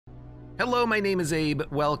Hello, my name is Abe.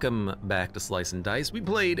 Welcome back to Slice and Dice. We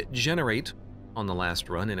played Generate on the last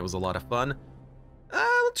run, and it was a lot of fun.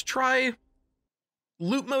 Let's try...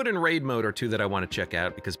 Loot mode and raid mode are two that I want to check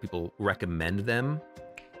out because people recommend them.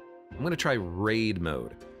 I'm going to try raid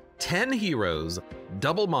mode. 10 heroes,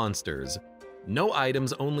 double monsters, no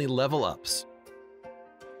items, only level ups.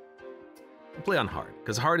 We'll play on hard,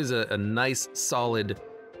 because hard is a nice, solid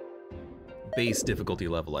base difficulty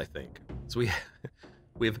level, I think. So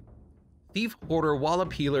we have Thief, Hoarder,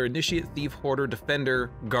 Wallop, Healer, Initiate, Thief, Hoarder,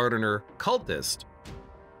 Defender, Gardener, Cultist.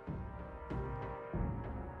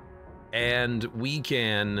 And we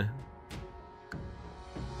can...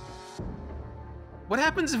 What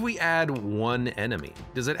happens if we add one enemy?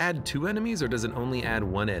 Does it add 2 enemies, or does it only add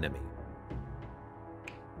 1 enemy?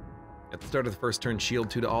 At the start of the first turn, shield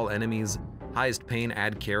 2 to all enemies. Highest pain,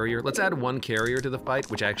 add carrier. Let's add 1 carrier to the fight,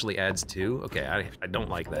 which actually adds 2. Okay, I don't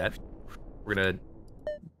like that. We're gonna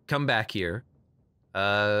come back here.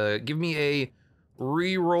 Give me a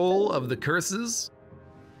re-roll of the curses.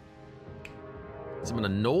 Summon a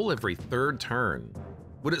knoll every 3rd turn.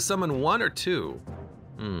 Would it summon 1 or 2?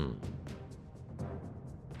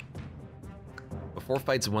 Before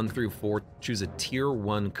fights 1 through 4, choose a tier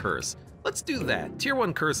 1 curse. Let's do that. Tier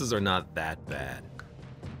 1 curses are not that bad.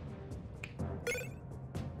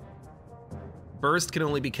 Burst can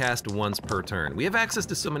only be cast once per turn. We have access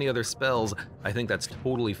to so many other spells, I think that's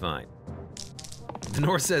totally fine.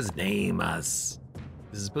 Denor says, name us.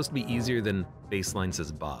 This is supposed to be easier than baseline,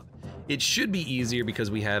 says Bob. It should be easier because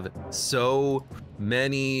we have so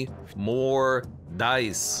many more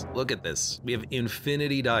dice. Look at this. We have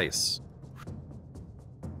infinity dice.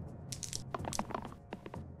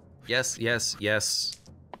 Yes, yes, yes.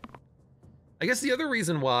 I guess the other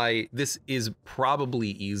reason why this is probably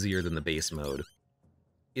easier than the base mode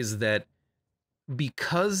is that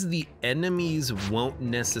because the enemies won't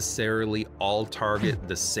necessarily all target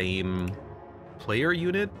the same player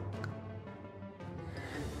unit,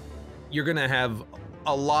 you're gonna have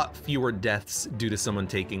a lot fewer deaths due to someone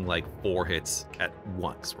taking like 4 hits at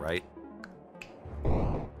once, right?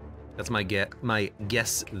 That's my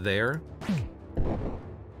guess there.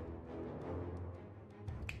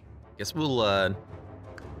 Guess we'll,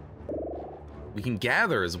 we can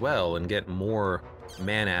gather as well and get more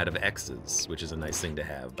mana out of X's, which is a nice thing to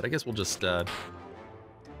have. But I guess we'll just,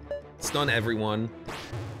 stun everyone.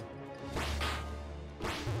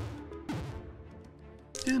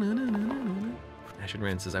 Ashen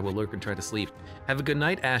Rand says, I will lurk and try to sleep. Have a good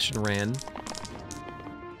night, Ashen Rand.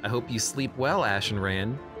 I hope you sleep well, Ashen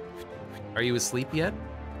Rand. Are you asleep yet?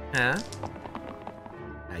 Huh?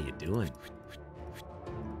 How you doing?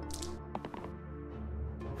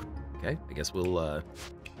 Okay, I guess we'll,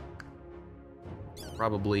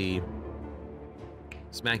 probably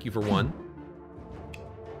smack you for 1.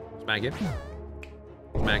 Smack it.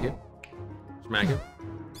 Smack it. Smack it.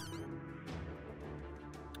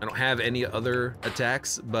 I don't have any other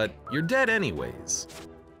attacks, but you're dead anyways.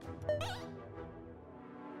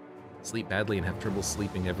 Sleep badly and have trouble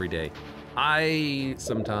sleeping every day. I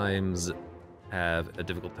sometimes have a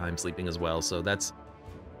difficult time sleeping as well, so that's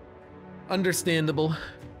understandable.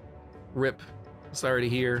 Rip. Sorry to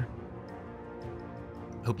hear.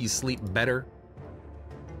 Hope you sleep better.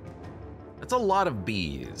 That's a lot of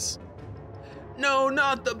bees. No,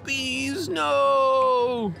 not the bees,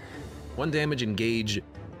 no! 1 damage, engage,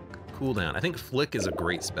 cooldown. I think Flick is a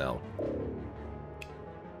great spell.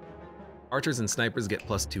 Archers and snipers get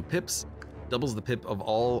 +2 pips. Doubles the pip of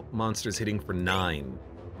all monsters hitting for 9.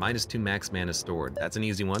 -2 max mana stored. That's an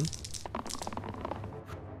easy one.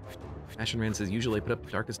 Ashen Rand says, usually I put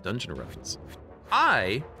up Darkest Dungeon runs.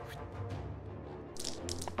 I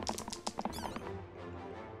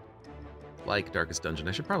like Darkest Dungeon.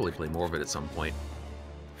 I should probably play more of it at some point.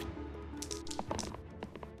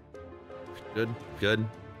 Good, good.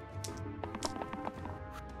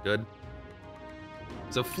 Good.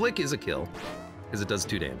 So Flick is a kill, because it does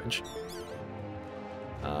 2 damage.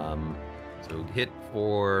 So hit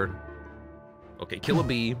for... Okay, kill a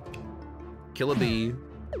bee. Kill a bee.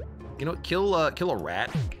 You know what, kill a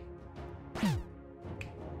rat. Kill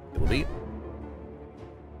a bee.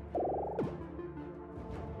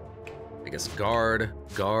 I guess guard.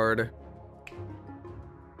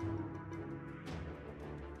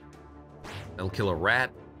 That'll kill a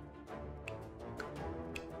rat.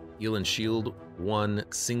 Heal and shield 1,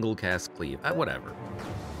 single cast cleave. Whatever.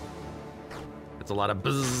 That's a lot of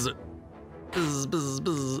buzz. Buzz, buzz,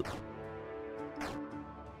 buzz.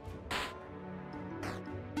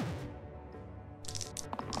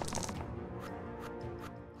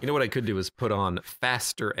 You know what I could do is put on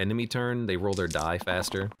faster enemy turn. They roll their die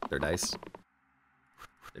faster, their dice.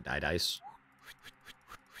 The die dice.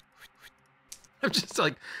 I'm just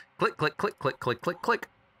like, click, click, click, click, click, click, click.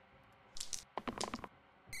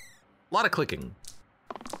 A lot of clicking.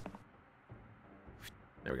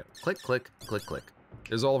 There we go. Click, click, click, click.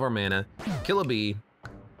 There's all of our mana. Kill a bee.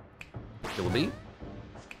 Kill a bee.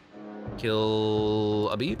 Kill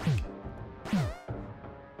a bee.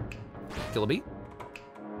 Kill a bee.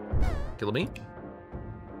 Kill a bee.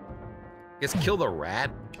 Guess kill the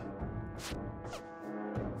rat.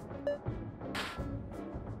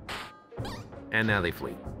 And now they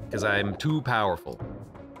flee, because I'm too powerful.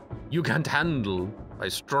 You can't handle my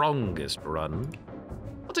strongest run.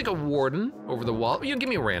 I'll take a warden over the wall. You give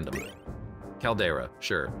me a random. Caldera,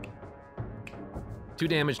 sure. 2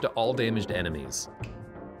 damage to all damaged enemies.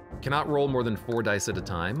 Cannot roll more than 4 dice at a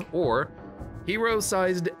time, or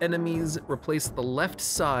hero-sized enemies replace the left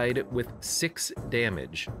side with 6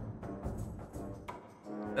 damage.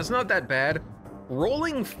 That's not that bad.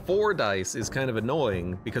 Rolling 4 dice is kind of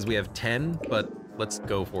annoying because we have 10, but let's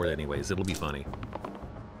go for it anyways. It'll be funny.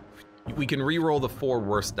 We can re-roll the 4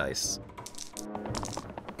 worst dice.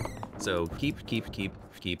 So keep, keep, keep,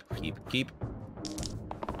 keep, keep, keep.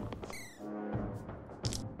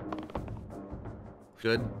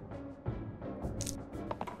 Good.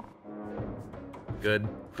 Good,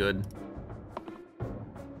 good.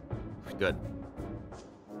 Good.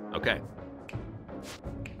 Okay.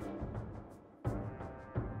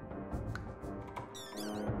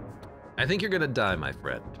 I think you're gonna die, my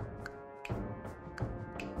friend.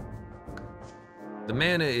 The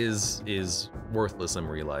mana is worthless, I'm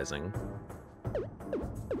realizing.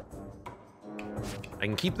 I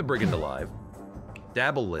can keep the brigand alive.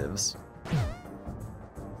 Dabble lives.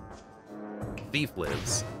 Thief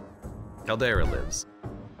lives. Caldera lives.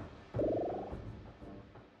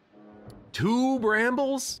 2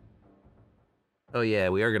 brambles? Oh yeah,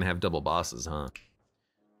 we are gonna have double bosses, huh?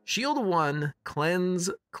 Shield 1, cleanse,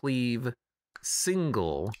 cleave,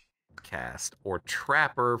 single cast, or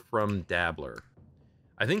trapper from dabbler.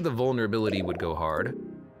 I think the vulnerability would go hard.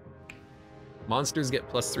 Monsters get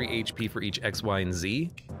 +3 HP for each X, Y, and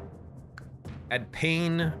Z. Add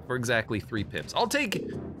pain for exactly 3 pips. I'll take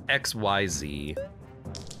X, Y, Z.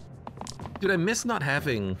 Dude, I miss not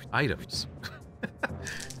having items.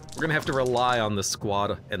 We're gonna have to rely on the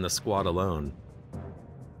squad and the squad alone.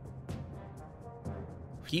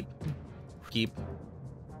 Keep, keep,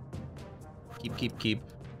 keep, keep, keep.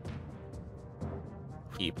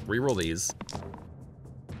 Keep, reroll these.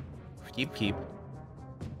 Keep, keep.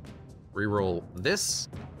 Reroll this,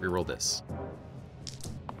 reroll this.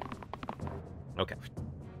 Okay.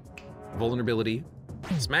 Vulnerability.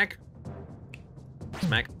 Smack.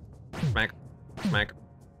 Smack. Smack. Smack.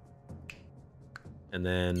 And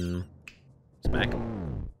then smack.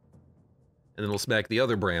 And then we'll smack the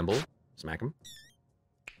other bramble. Smack him.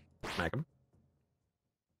 Smack him.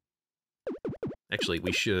 Actually,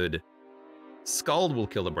 we should... Scald will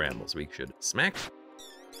kill the brambles. We should smack.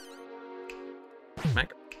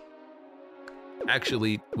 Smack.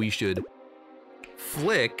 Actually, we should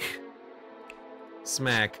flick.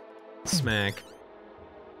 Smack. Smack.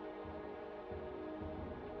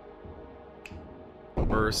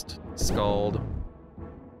 Burst. Scald.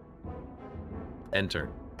 Enter.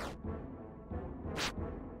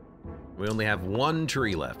 We only have 1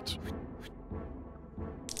 tree left.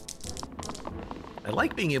 I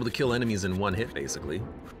like being able to kill enemies in 1 hit, basically.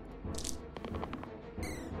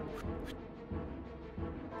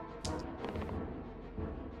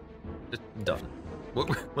 Just done.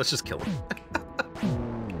 Let's just kill him.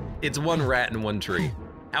 It's 1 rat and 1 tree.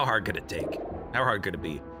 How hard could it take? How hard could it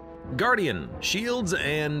be? Guardian, shields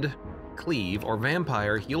and cleave, or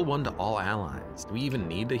vampire, heal 1 to all allies. Do we even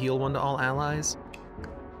need to heal 1 to all allies?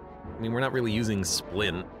 I mean, we're not really using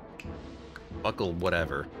splint. Buckle,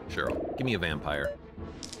 whatever. Sure, give me a vampire.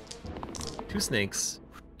 2 snakes,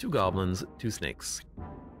 2 goblins, 2 snakes.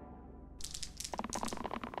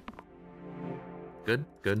 Good,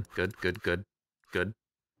 good, good, good, good, good.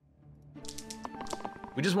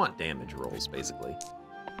 We just want damage rolls, basically.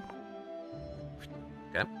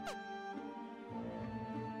 Okay.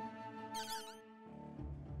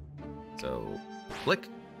 So, flick.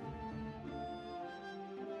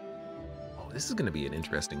 Oh, this is gonna be an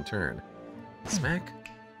interesting turn. Smack.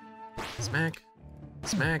 Smack.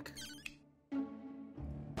 Smack.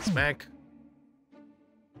 Smack.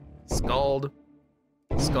 Scald.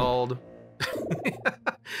 Scald.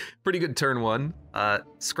 Pretty good turn 1.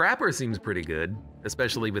 Scrapper seems pretty good,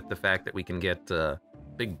 especially with the fact that we can get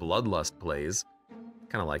big bloodlust plays.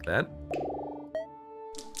 Kind of like that.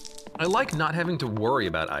 I like not having to worry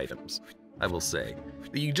about items, I will say.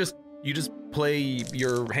 You just play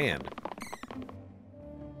your hand.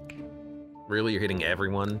 Really, you're hitting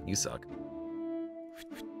everyone? You suck.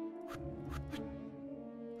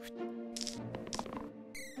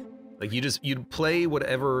 Like, you'd play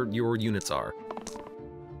whatever your units are.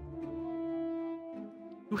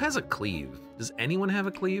 Who has a cleave? Does anyone have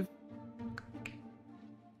a cleave?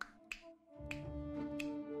 I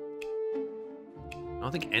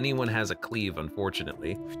don't think anyone has a cleave,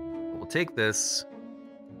 unfortunately. But we'll take this.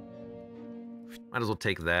 Might as well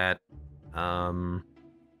take that.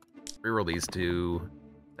 Reroll these two.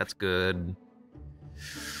 That's good.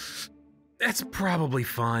 That's probably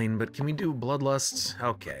fine, but can we do Bloodlust?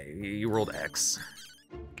 Okay, you rolled X.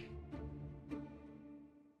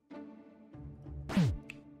 I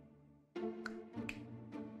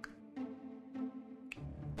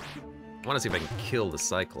want to see if I can kill the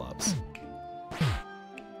Cyclops.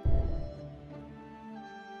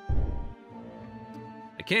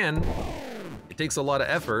 I can. It takes a lot of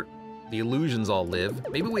effort. The illusions all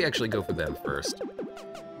live. Maybe we actually go for them first.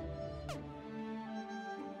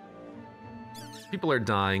 People are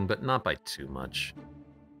dying, but not by too much.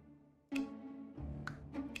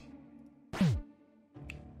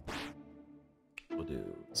 We'll do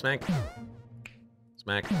smack,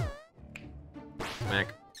 smack,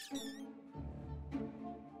 smack.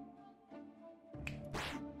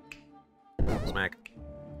 Smack.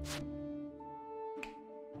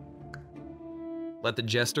 Let the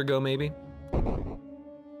Jester go, maybe?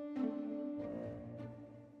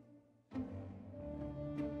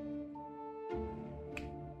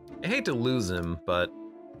 I hate to lose him, but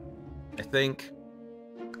I think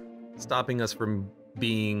stopping us from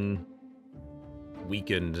being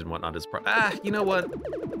weakened and whatnot is you know what?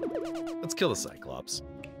 Let's kill the Cyclops.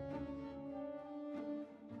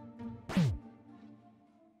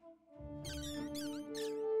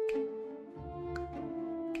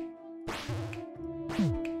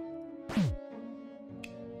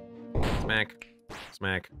 Smack.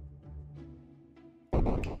 Smack.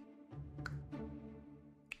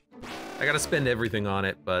 I gotta spend everything on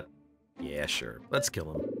it, but yeah, sure. Let's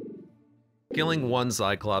kill him. Killing one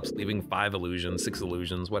Cyclops, leaving 5 illusions, 6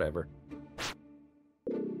 illusions, whatever.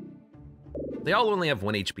 They all only have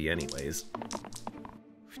 1 HP anyways.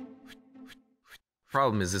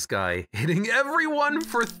 Problem is this guy hitting everyone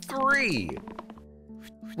for 3!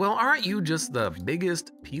 Well, aren't you just the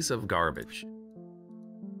biggest piece of garbage?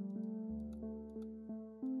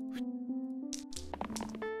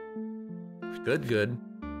 Good, good.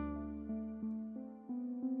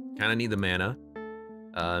 Kinda need the mana.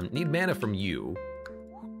 Need mana from you.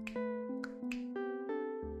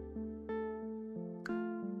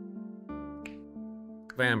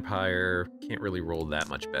 Vampire, can't really roll that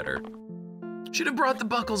much better. Should have brought the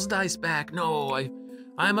Buckles dice back. No,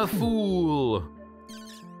 I'm a fool.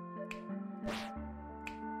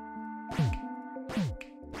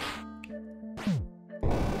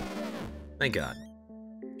 Thank God.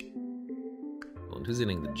 Well, who's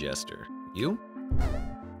hitting the Jester? You?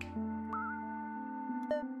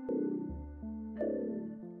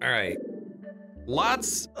 Alright.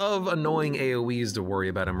 Lots of annoying AoEs to worry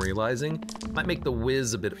about, I'm realizing. Might make the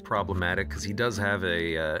Wiz a bit problematic, because he does have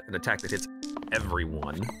an attack that hits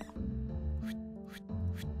everyone.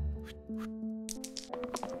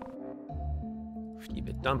 Keep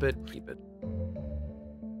it, dump it, keep it.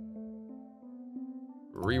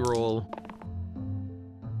 Reroll.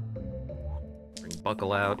 Bring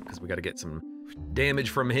Buckle out, because we gotta get some damage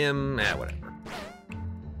from him. Whatever.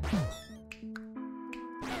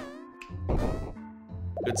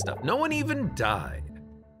 Good stuff. No one even died.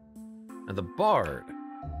 Now the Bard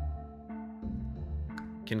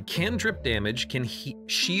can cantrip damage, can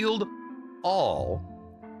shield all,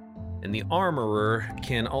 and the Armorer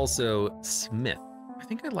can also smith. I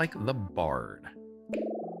think I like the Bard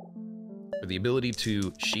for the ability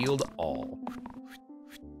to shield all.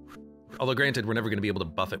 Although granted, we're never going to be able to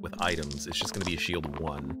buff it with items. It's just going to be a shield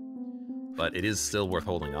 1, but it is still worth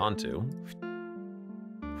holding on to.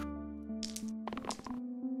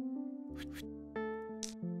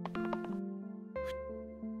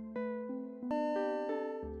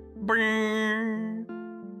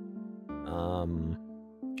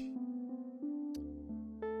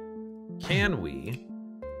 Can we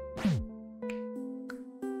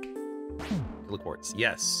kill a quartz?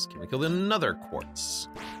 Yes. Can we kill another quartz?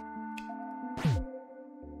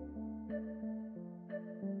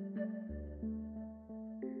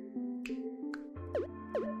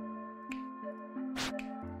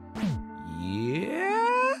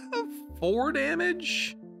 Yeah, 4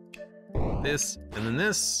 damage. This and then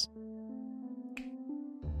this.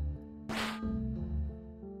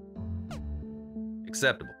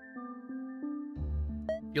 Acceptable.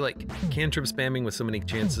 I feel like cantrip spamming with so many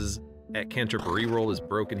chances cantrip reroll is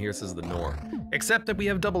broken here, says the Nor. Except that we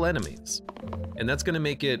have double enemies. And that's gonna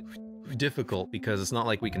make it difficult because it's not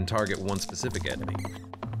like we can target one specific enemy.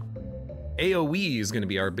 AoE is gonna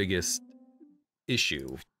be our biggest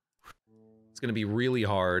issue. It's gonna be really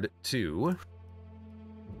hard to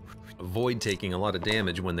avoid taking a lot of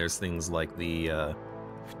damage when there's things like the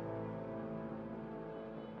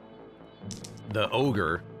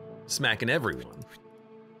ogre smacking everyone.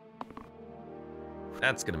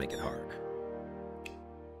 That's gonna make it hard.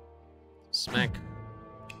 Smack.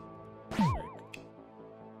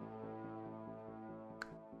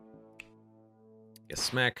 Yeah,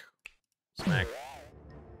 smack. Smack.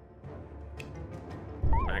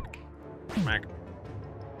 Smack. Smack.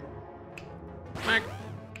 Smack.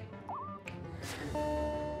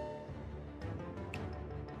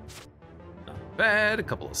 Not bad. A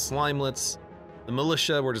couple of slimelets. The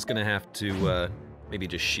militia, we're just gonna have to maybe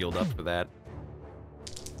just shield up for that.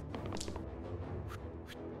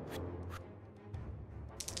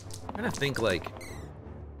 I'm trying to think like,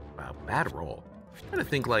 wow, bad roll. I'm trying to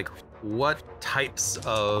think like what types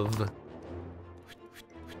of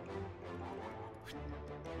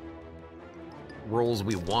rolls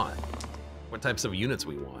we want. What types of units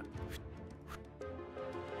we want.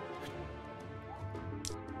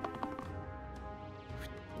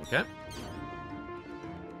 Okay.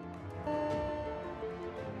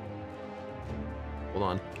 Hold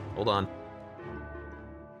on, hold on.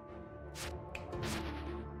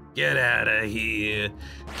 Get out of here!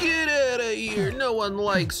 Get out of here! No one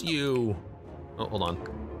likes you! Oh, hold on.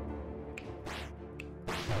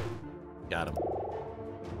 Got him.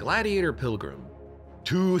 Gladiator Pilgrim.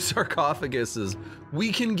 2 sarcophaguses.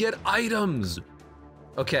 We can get items!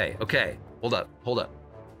 Okay, okay. Hold up, hold up.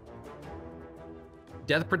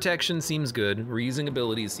 Death protection seems good. Reusing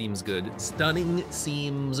abilities seems good. Stunning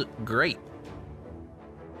seems great.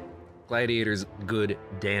 Gladiator's good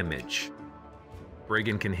damage.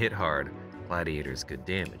 Brigand can hit hard. Gladiator's good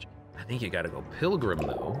damage. I think you gotta go Pilgrim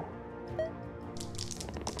though.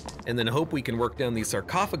 And then hope we can work down these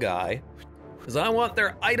sarcophagi, because I want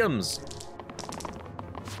their items.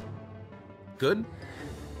 Good?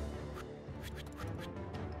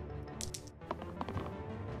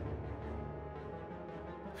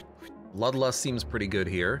 Bloodlust seems pretty good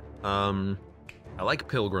here. I like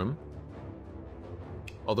Pilgrim.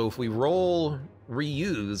 Although if we roll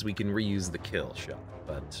reuse, we can reuse the kill shot,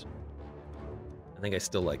 but I think I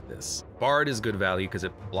still like this. Bard is good value because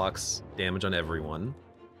it blocks damage on everyone.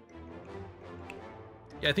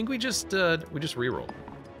 Yeah, I think we just reroll.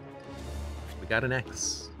 We got an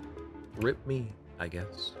X. Rip me, I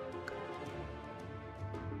guess.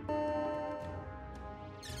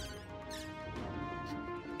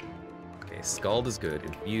 Okay, Scald is good.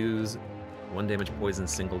 Infuse, 1 damage poison,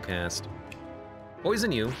 single cast.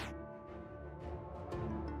 Poison you.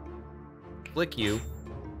 Flick you.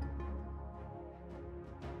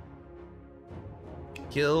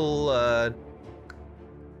 Kill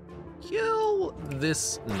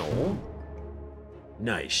this gnoll.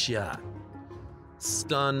 Nice shot.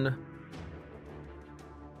 Stun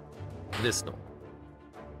this gnoll.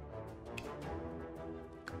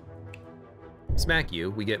 Smack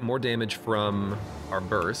you. We get more damage from our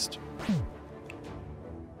burst.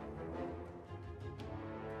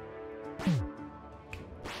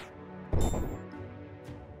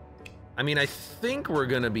 I mean, I think we're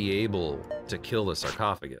gonna be able to kill the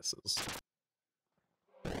sarcophaguses.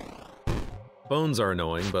 Bones are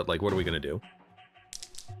annoying, but like, what are we gonna do?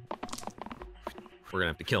 We're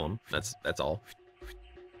gonna have to kill them. That's all.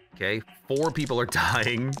 Okay, 4 people are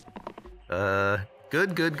dying.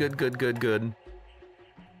 Good.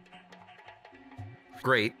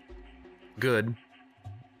 Great. Good.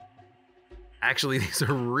 Actually, these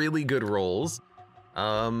are really good rolls.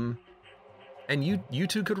 And you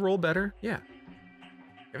two could roll better? Yeah.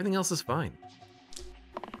 Everything else is fine.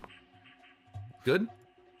 Good?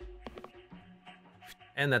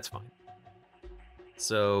 And that's fine.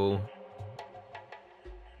 So...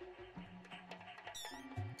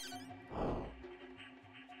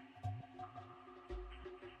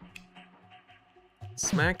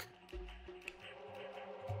 Smack.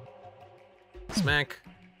 Smack.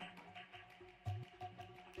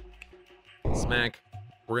 Smack.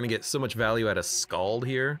 We're gonna get so much value out of Scald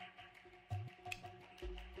here.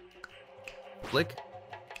 Flick.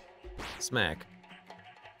 Smack.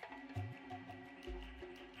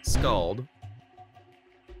 Scald.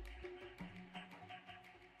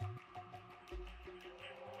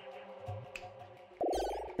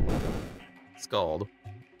 Scald.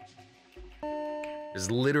 There's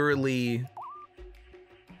literally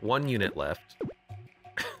 1 unit left.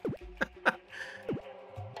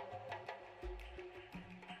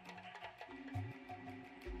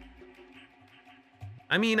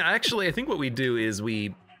 I mean, actually, I think what we do is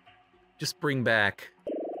we just bring back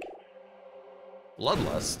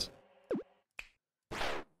Bloodlust.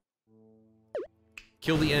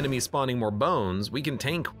 Kill the enemy spawning more bones. We can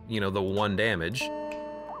tank, you know, the 1 damage.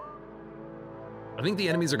 I think the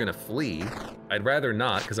enemies are gonna flee. I'd rather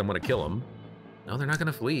not, because I want to kill them. No, they're not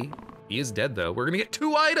gonna flee. He is dead, though. We're gonna get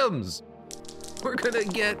 2 items! We're gonna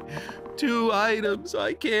get 2 items.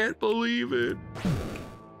 I can't believe it.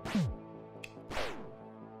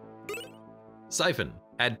 Siphon.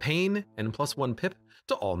 Add pain and +1 pip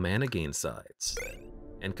to all mana gain sides.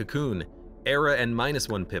 And Cocoon. Era and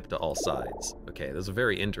 -1 pip to all sides. Okay, those are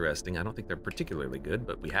very interesting. I don't think they're particularly good,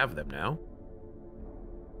 but we have them now.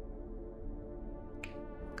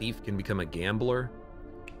 Thief can become a gambler.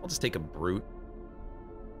 I'll just take a brute.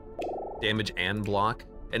 Damage and block.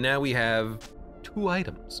 And now we have 2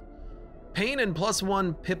 items. Pain and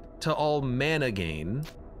 +1 pip to all mana gain.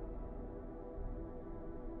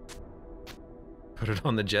 Put it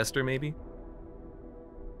on the Jester, maybe?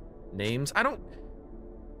 Names? I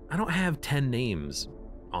don't have 10 names,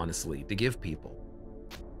 honestly, to give people.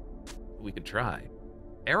 We could try.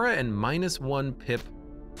 Era and -1 pip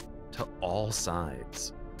to all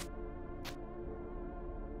sides.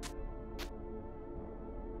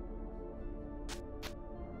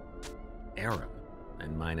 Era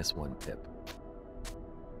and -1 pip.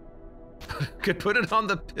 Could put it on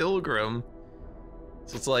the Pilgrim.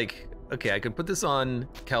 So it's like, okay, I could put this on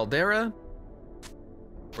Caldera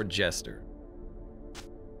or Jester.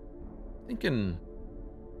 Thinking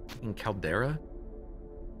Caldera.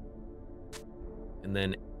 And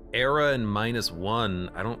then Era and -1,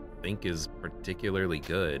 I don't think is particularly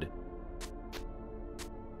good.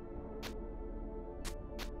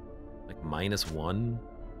 Like -1?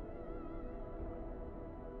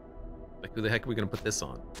 Like, who the heck are we gonna put this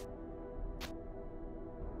on?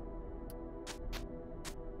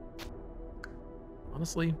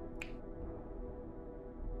 Honestly?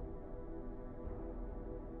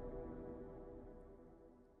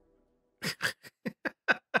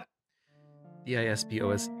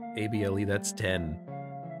 DISPOSABLE, that's 10.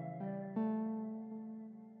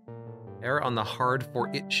 Error on the hard for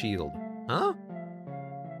it shield. Huh?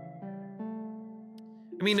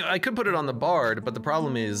 I mean, I could put it on the Bard, but the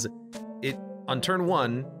problem is, on turn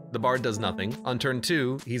 1, the Bard does nothing. On turn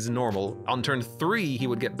 2, he's normal. On turn 3, he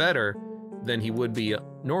would get better than he would be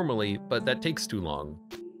normally, but that takes too long.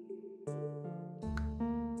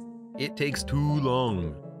 It takes too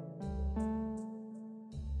long.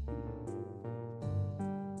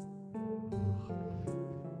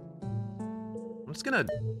 I'm just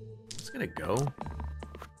gonna go.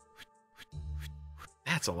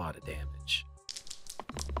 That's a lot of damage.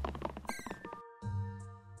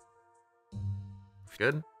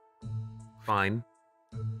 Good. Fine.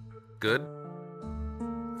 Good.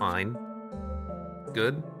 Fine.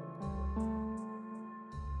 Good.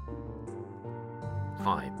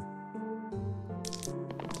 Fine.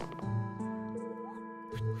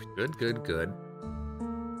 Good, good, good.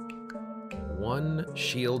 1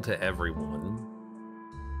 shield to everyone.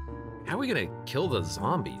 How are we gonna kill the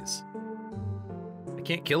zombies? I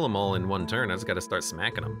can't kill them all in 1 turn. I just gotta start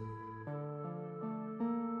smacking them.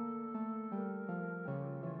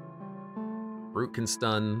 Brute can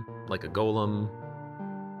stun like a golem.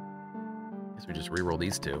 Guess we just reroll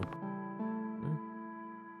these 2.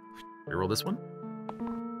 Reroll this one.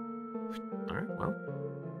 All right, well,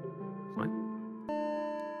 fine.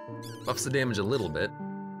 Buffs the damage a little bit.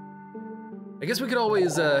 I guess we could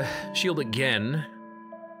always shield again.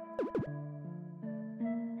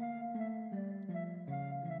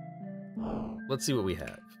 Let's see what we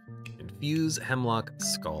have. Infuse Hemlock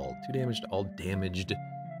Scald. 2 damage to all damaged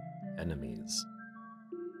enemies.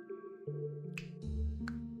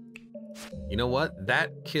 You know what?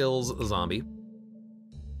 That kills a zombie. Who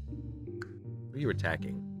are you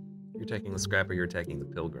attacking? You're attacking the Scrapper, you're attacking the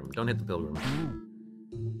Pilgrim. Don't hit the Pilgrim.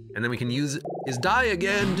 And then we can use his die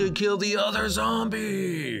again to kill the other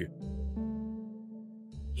zombie!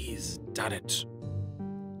 He's done it.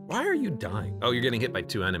 Why are you dying? Oh, you're getting hit by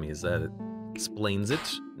 2 enemies. That explains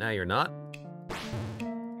it. Now you're not.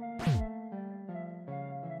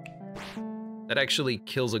 That actually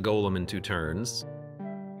kills a golem in 2 turns.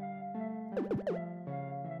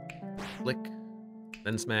 Flick,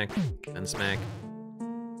 then smack, then smack,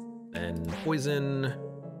 then poison,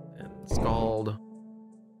 and scald.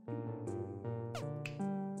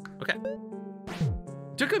 Okay.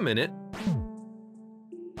 Took a minute.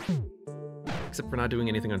 Except for not doing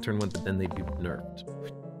anything on turn 1, but then they'd be nerfed.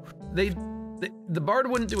 The Bard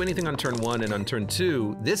wouldn't do anything on turn 1, and on turn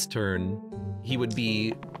 2, this turn, he would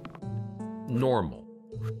be normal.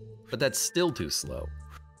 But that's still too slow.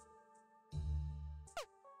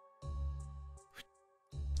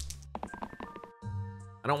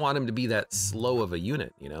 I don't want him to be that slow of a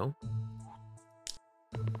unit, you know?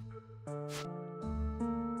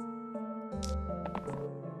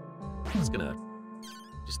 Just gonna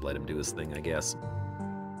just let him do his thing, I guess.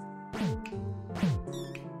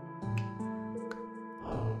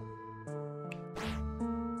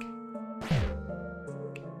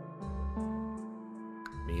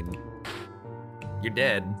 I mean, you're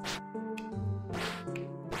dead.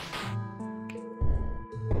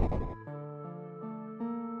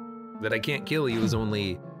 That I can't kill you is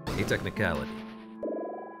only a technicality.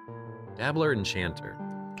 Dabbler Enchanter.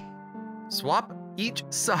 Swap each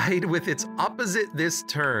side with its opposite this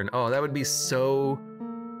turn. Oh, that would be so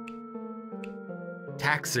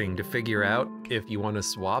taxing to figure out if you want to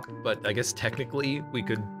swap, but I guess technically we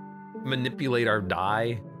could manipulate our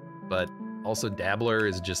die, but also Dabbler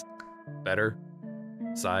is just better.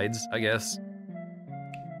 Sides, I guess.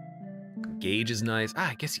 Gauge is nice. Ah,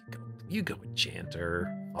 I guess you go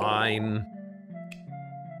Enchanter. Fine.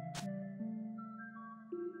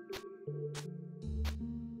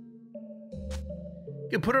 You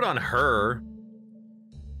can put it on her,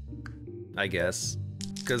 I guess.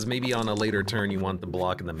 Because maybe on a later turn you want the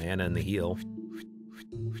block and the mana and the heal.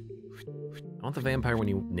 I want the vampire when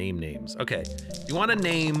you name names. Okay, you want to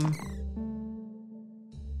name...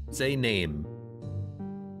 Say name.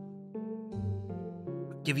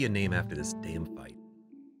 I'll give you a name after this damn fight.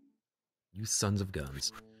 You sons of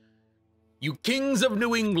guns. You kings of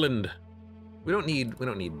New England. We don't need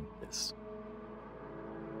this.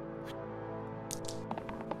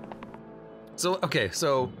 So, okay,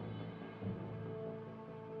 so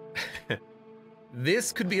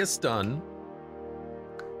this could be a stun.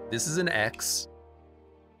 This is an X.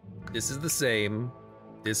 This is the same.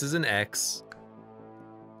 This is an X.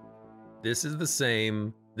 This is the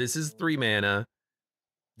same. This is 3 mana.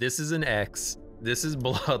 This is an X. This is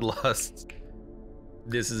Bloodlust.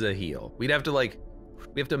 This is a heal. We'd have to we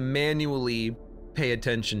have to manually pay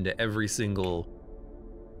attention to every single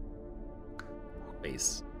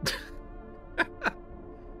base.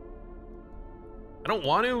 I don't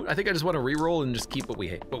want to. I think I just want to reroll and just keep what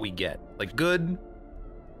we get. Like good,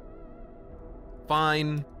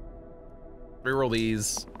 fine. Reroll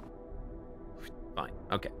these. Fine.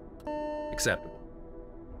 Okay. Acceptable.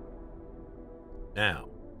 Now.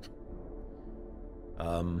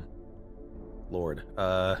 Lord.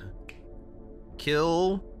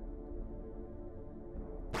 Kill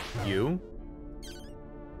you.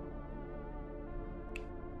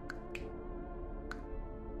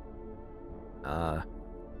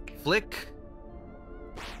 Flick.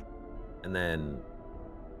 And then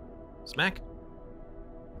smack.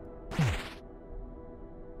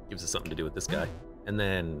 Gives us something to do with this guy. And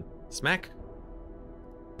then smack.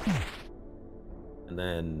 And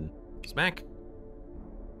then smack.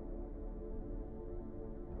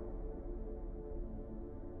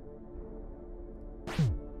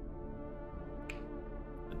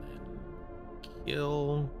 And then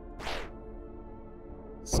kill.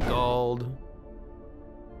 Scald.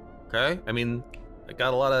 Okay, I mean, I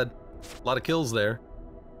got a lot of kills there.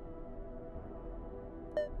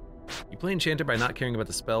 You play Enchanter by not caring about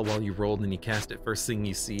the spell while you roll, and then you cast it first thing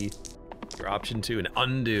you see. Your option 2 and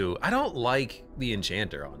undo. I don't like the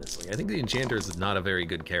Enchanter, honestly. I think the Enchanter is not a very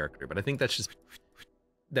good character, but I think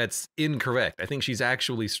that's incorrect. I think she's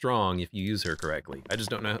actually strong if you use her correctly. I just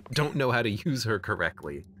don't know how to use her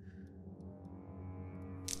correctly.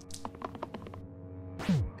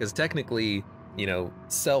 Because technically, you know,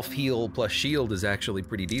 self-heal plus shield is actually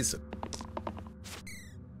pretty decent.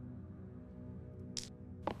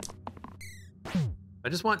 I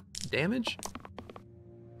just want damage?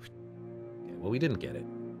 Okay, well, we didn't get it.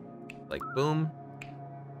 Like, boom.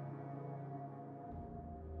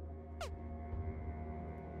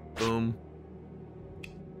 Boom.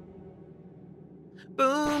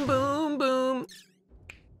 Boom, boom, boom.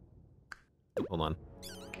 Hold on.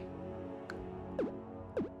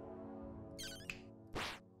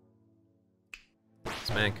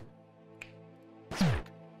 Smack.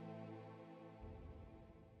 Smack.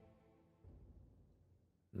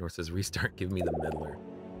 North says restart, give me the meddler.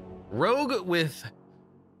 Rogue with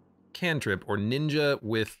cantrip or ninja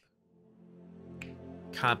with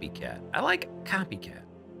copycat. I like copycat.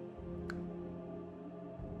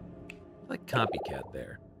 I like copycat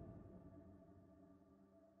there.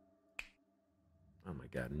 Oh my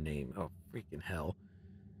god, name. Oh, freaking hell.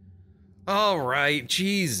 All right,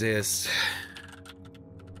 Jesus.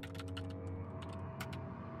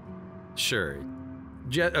 Sure.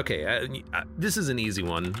 Okay, this is an easy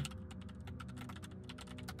one.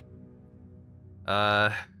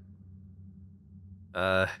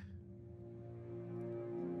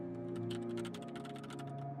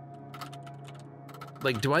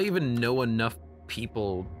 Like, do I even know enough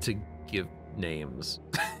people to give names?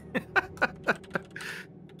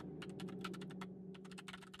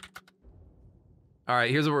 All right,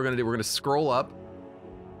 here's what we're gonna do. We're gonna scroll up.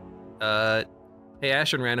 Hey,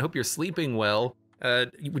 Ash and Rand, I hope you're sleeping well.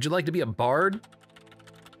 Would you like to be a bard?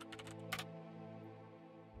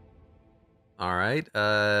 All right,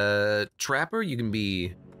 Trapper, you can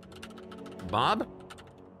be Bob.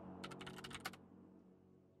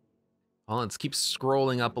 Well, let's keep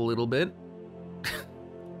scrolling up a little bit.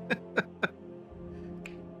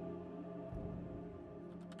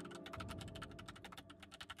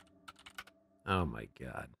 Oh my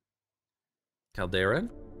God. Caldera?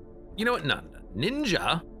 You know what? No.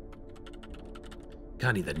 Ninja?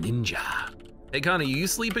 Connie the ninja. Hey Connie, you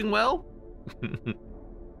sleeping well?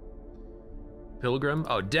 Pilgrim?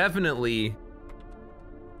 Oh, definitely.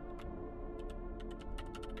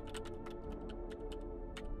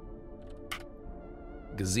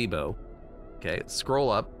 Gazebo. Okay, scroll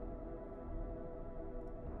up.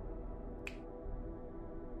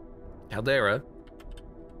 Caldera.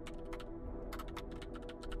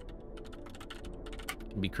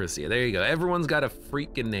 Can be Chrissy. There you go. Everyone's got a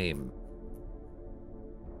freaking name.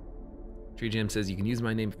 Tree Jam says you can use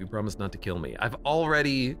my name if you promise not to kill me. I've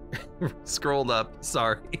already scrolled up.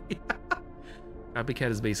 Sorry. Copycat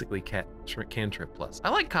is basically cantrip plus. I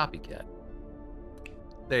like Copycat.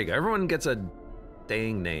 There you go. Everyone gets a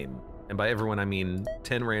dang name. And by everyone, I mean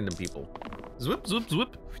 10 random people. Zwoop, zwoop,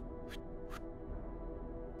 zwoop.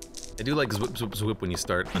 I do like zwoop, zwoop, zwoop when you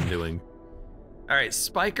start undoing. All right,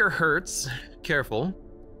 Spiker hurts. Careful.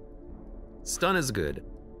 Stun is good.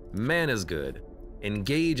 Man is good.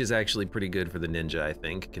 Engage is actually pretty good for the ninja, I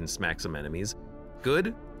think. Can smack some enemies.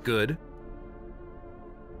 Good, good.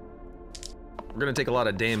 We're gonna take a lot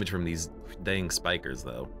of damage from these dang spikers,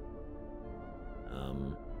 though.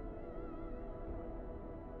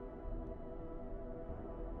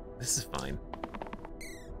 This is fine.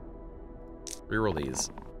 Reroll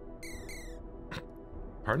these.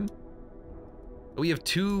 Pardon? Oh, we have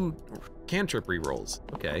 2 cantrip rerolls.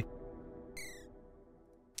 Okay.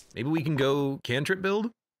 Maybe we can go cantrip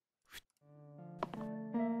build?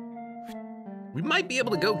 We might be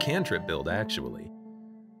able to go cantrip build, actually.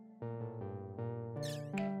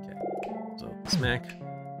 Okay. So, smack.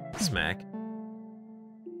 Smack.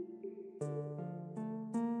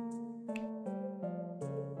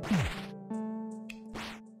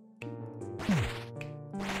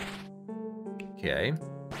 Okay.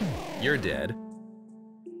 You're dead.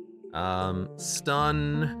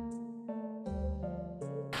 Stun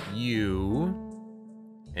you,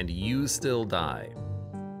 and you still die.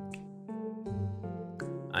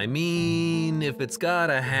 I mean, if it's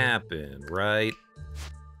gotta happen, right?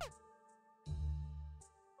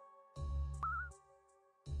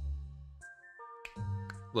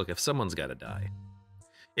 Look, if someone's gotta die.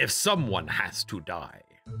 If someone has to die.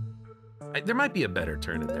 There might be a better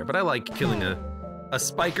turn in there, but I like killing a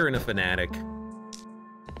spiker and a fanatic.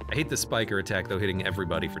 I hate the spiker attack, though, hitting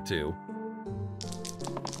everybody for 2.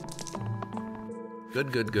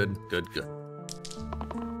 Good, good, good, good, good.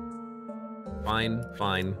 Fine,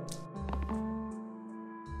 fine.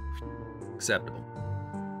 Acceptable.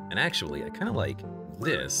 And actually, I kind of like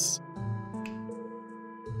this.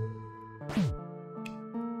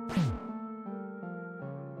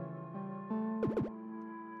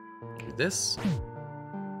 Do this.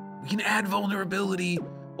 We can add vulnerability.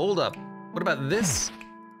 Hold up. What about this?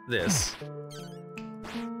 This.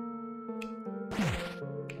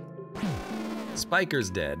 Spiker's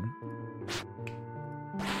dead.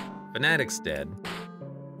 Fanatic's dead.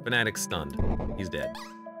 Fanatic's stunned. He's dead.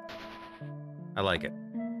 I like it.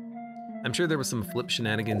 I'm sure there was some flip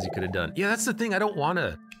shenanigans you could have done. Yeah, that's the thing. I don't want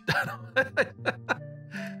to.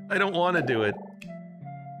 I don't want to do it.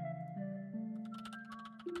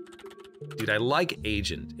 Dude, I like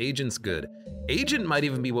Agent. Agent's good. Agent might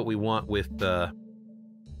even be what we want with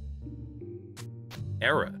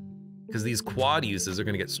Era. Because these quad uses are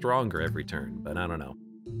going to get stronger every turn, but I don't know.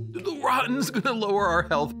 The Rotten's going to lower our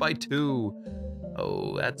health by 2.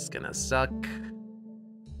 Oh, that's going to suck.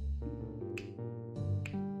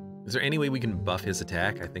 Is there any way we can buff his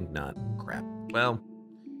attack? I think not. Crap. Well,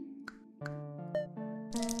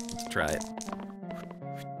 let's try it.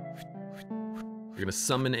 You're going to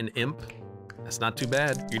summon an imp. That's not too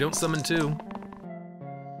bad. You don't summon 2.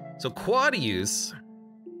 So quad use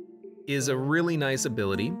is a really nice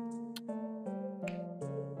ability.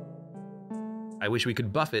 I wish we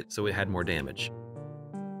could buff it so it had more damage.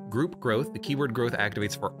 Group growth, the keyword growth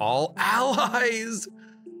activates for all allies.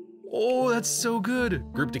 Oh, that's so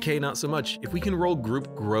good. Group decay, not so much. If we can roll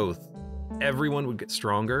group growth, everyone would get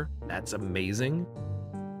stronger. That's amazing.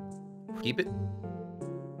 Keep it.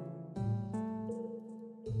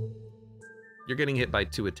 You're getting hit by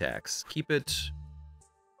 2 attacks. Keep it.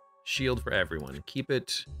 Shield for everyone. Keep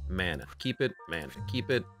it. Mana. Keep it. Mana.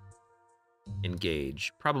 Keep it.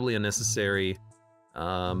 Engage. Probably unnecessary.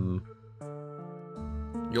 You'll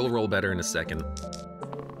roll better in a second.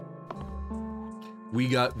 We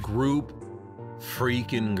got group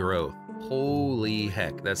freaking growth. Holy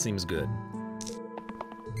heck, that seems good.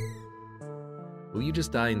 Will you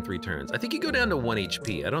just die in 3 turns? I think you go down to 1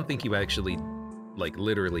 HP. I don't think you actually, like,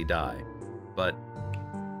 literally die. But...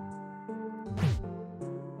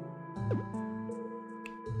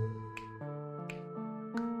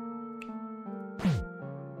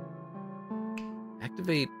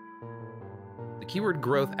 activate... The keyword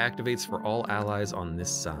growth activates for all allies on this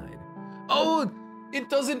side. Oh! It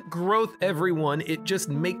doesn't growth everyone, it just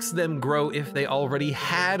makes them grow if they already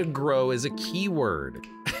had grow as a keyword.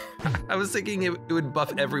 I was thinking it would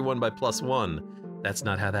buff everyone by +1. That's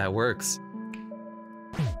not how that works.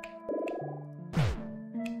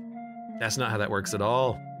 That's not how that works at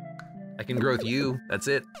all. I can growth you, that's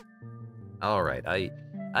it. All right,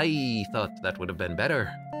 I thought that would have been better.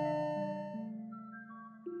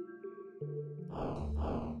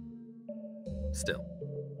 Still.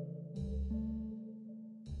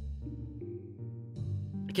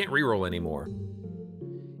 I can't reroll anymore.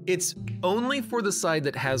 It's only for the side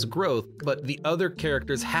that has growth, but the other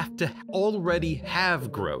characters have to already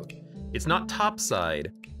have growth. It's not top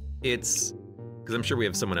side, it's, because I'm sure we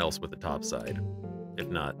have someone else with the top side. If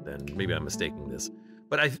not, then maybe I'm mistaking this.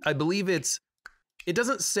 But I believe it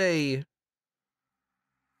doesn't say,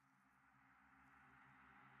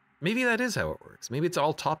 maybe that is how it works. Maybe it's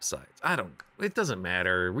all top sides. I don't, it doesn't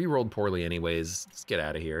matter. We rolled poorly anyways. Let's get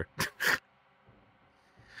out of here.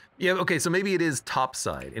 Yeah, okay, so maybe it is top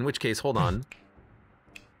side, in which case, hold on.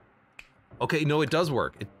 Okay, no, it does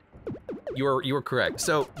work. You are correct.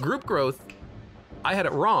 So, group growth, I had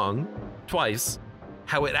it wrong twice.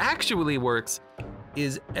 How it actually works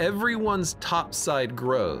is everyone's top side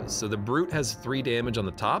grows. So the brute has 3 damage on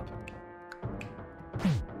the top.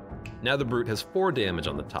 Now the brute has 4 damage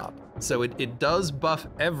on the top. So it does buff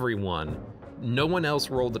everyone. No one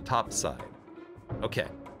else rolled the top side. Okay,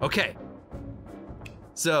 okay.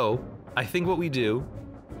 So, I think what we do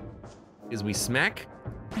is we smack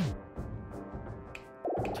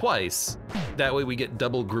twice, that way we get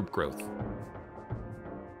double group growth.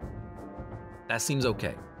 That seems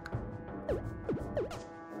okay.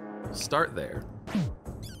 Start there.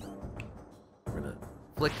 We're gonna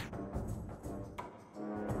flick.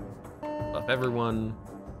 Buff everyone.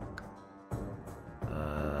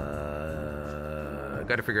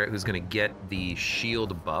 Gotta figure out who's gonna get the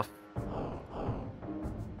shield buff.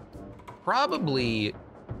 Probably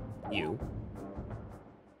you.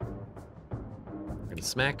 We're gonna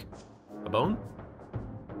smack a bone.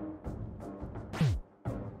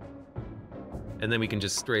 And then we can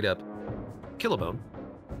just straight up kill a bone.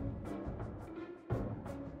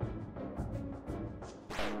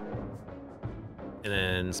 And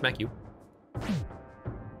then smack you.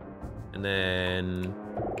 And then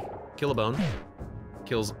kill a bone.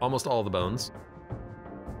 Kills almost all the bones.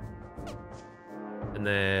 And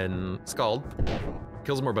then Scald.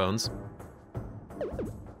 Kills more bones.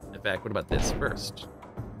 In fact, what about this first?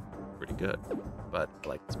 Pretty good, but I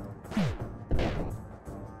like this one.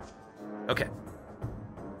 Okay.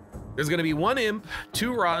 There's gonna be 1 imp,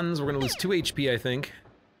 2 rottens, we're gonna lose 2 HP, I think.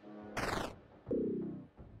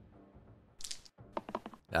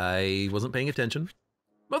 I wasn't paying attention.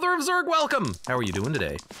 Mother of Zerg, welcome! How are you doing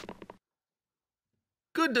today?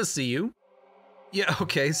 Good to see you. Yeah,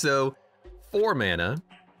 okay, so 4 mana.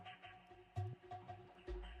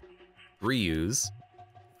 Reuse.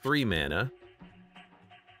 3 mana.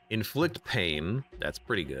 Inflict pain. That's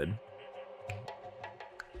pretty good.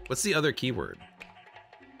 What's the other keyword?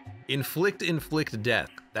 Inflict death.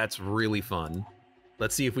 That's really fun.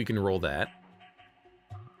 Let's see if we can roll that.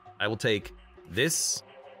 I will take this.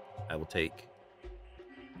 I will take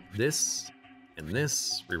this and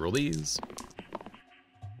this. Reroll these.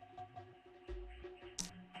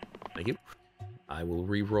 Thank you. I will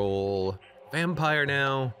reroll vampire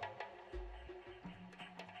now.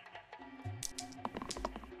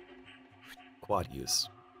 Quad use.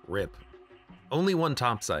 Rip. Only 1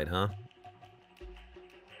 topside, huh?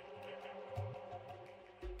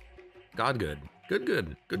 God good. Good,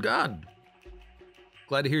 good. Good God.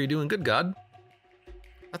 Glad to hear you're doing good, God.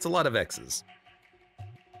 That's a lot of X's.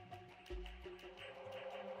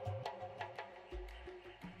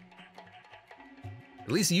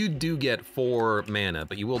 At least you do get 4 mana,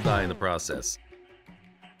 but you will die in the process.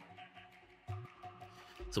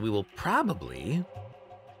 So we will probably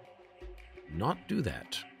not do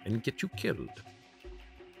that and get you killed.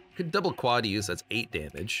 Could double quad use, that's 8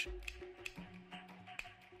 damage.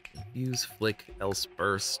 Use, flick, else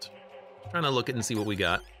burst. Trying to look at and see what we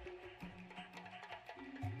got.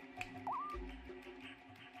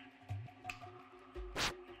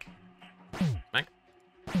 Smack.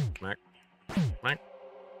 Smack. Smack.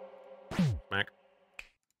 Smack.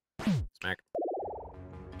 Smack.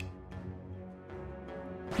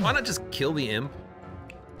 Why not just kill the imp?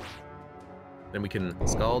 Then we can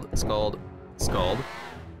scald, scald, scald.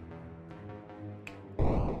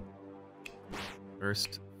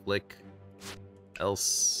 First, flick,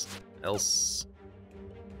 else.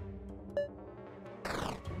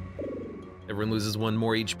 Everyone loses 1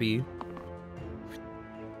 more HP.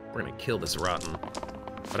 We're gonna kill this rotten.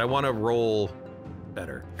 But I wanna roll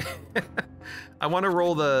better. I wanna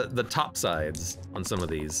roll the top sides on some of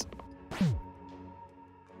these.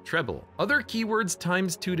 Treble. Other keywords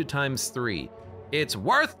 ×2 to ×3. It's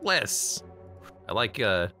worthless! I like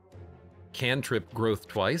cantrip growth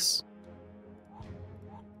twice.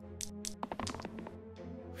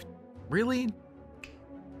 Really?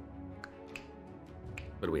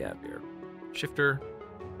 What do we have here? Shifter,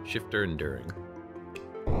 shifter, enduring.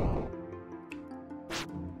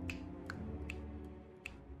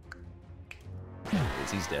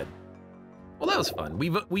 He's dead. Well, that was fun.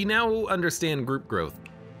 We now understand group growth.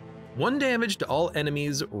 1 damage to all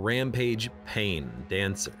enemies, rampage, pain,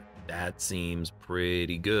 dancer. That seems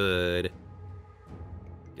pretty good.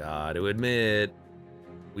 Gotta admit,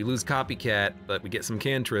 we lose copycat, but we get some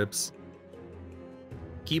cantrips.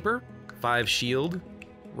 Keeper, 5 shield,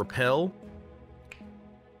 repel.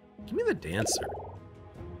 Give me the dancer.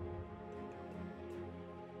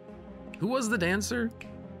 Who was the dancer?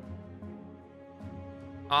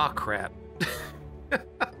 Aw, crap.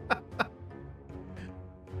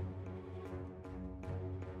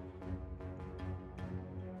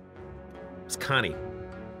 It's Connie.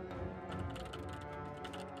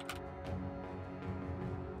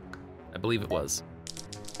 I believe it was.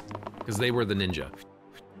 Because they were the ninja.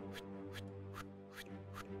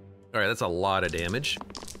 Alright, that's a lot of damage.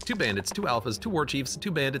 2 bandits, 2 alphas, 2 war chiefs,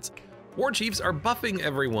 2 bandits. War chiefs are buffing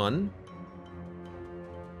everyone.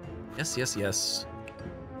 Yes, yes, yes.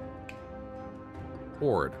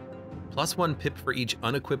 Horde. +1 pip for each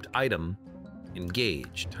unequipped item.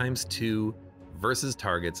 Engage. ×2 versus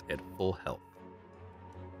targets at full health.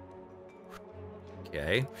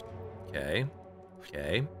 Okay. Okay.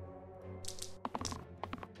 Okay.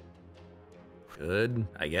 Good,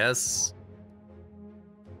 I guess.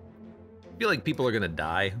 I feel like people are gonna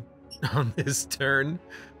die on this turn,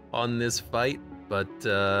 on this fight, but,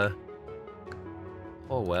 oh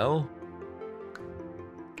well.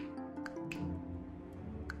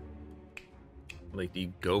 Like, do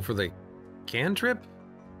you go for the cantrip?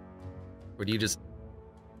 Or do you just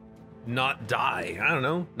not die? I don't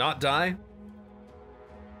know, not die?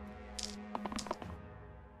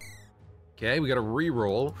 Okay, we got a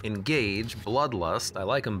reroll, engage, bloodlust. I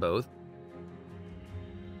like them both.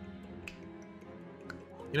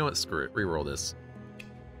 You know what, screw it, reroll this.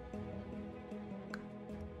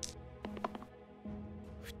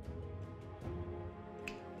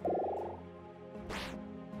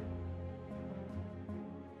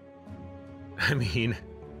 I mean,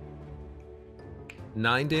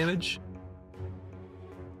 9 damage?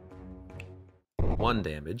 1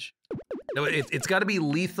 damage. No, it's gotta be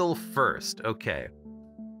lethal first, okay.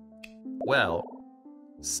 Well,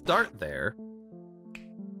 start there.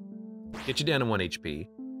 Get you down to 1 HP.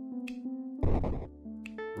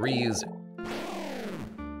 Reuse it.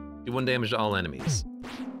 Do 1 damage to all enemies.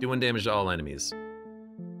 Do 1 damage to all enemies.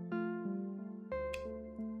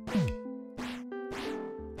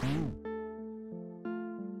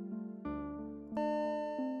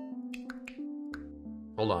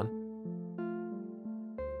 Hold on.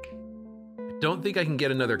 Don't think I can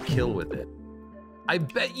get another kill with it. I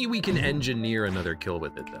bet you we can engineer another kill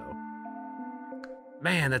with it, though.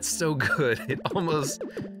 Man, that's so good. It almost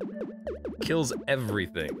kills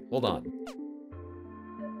everything. Hold on.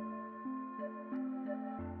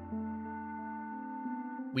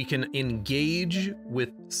 We can engage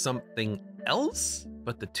with something else,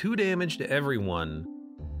 but the 2 damage to everyone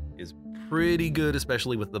is pretty good,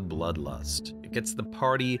 especially with the bloodlust. It gets the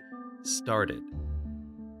party started.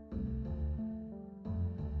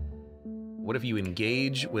 What if you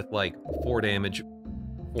engage with like 4 damage,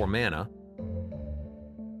 4 mana?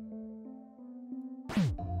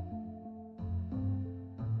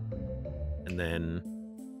 And then...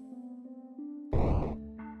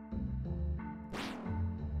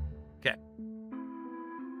 Okay.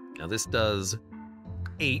 Now this does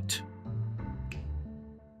 8.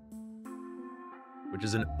 which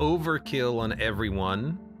is an overkill on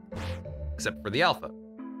everyone, except for the alpha.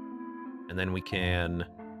 And then we can...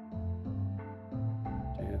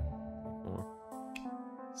 2, 4...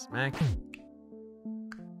 Smack.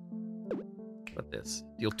 What this?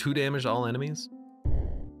 Deal 2 damage to all enemies?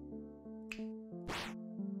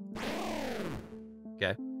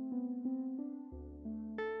 Okay.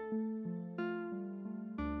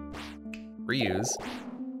 Reuse.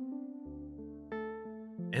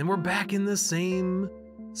 And we're back in the same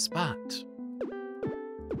spot.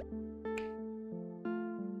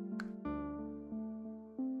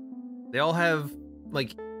 They all have,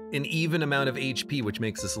 like, an even amount of HP, which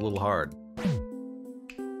makes this a little hard.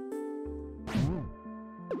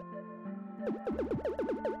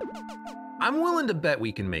 I'm willing to bet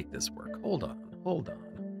we can make this work. Hold on, hold on.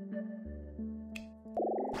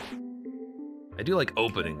 I do like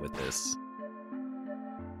opening with this.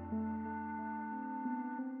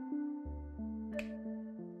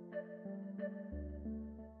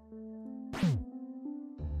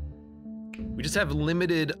 We just have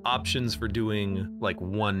limited options for doing, like,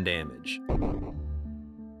 1 damage.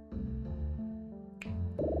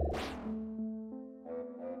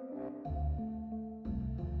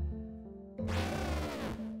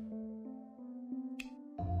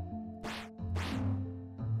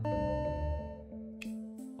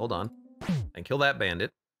 Hold on. And kill that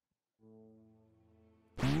bandit.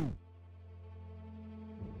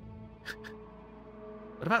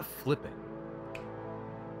 What about flipping?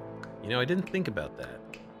 You know, I didn't think about that.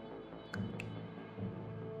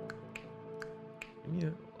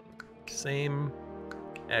 Same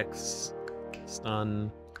X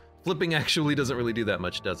stun. Flipping actually doesn't really do that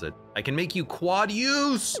much, does it? I can make you quad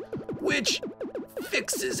use, which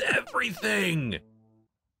fixes everything.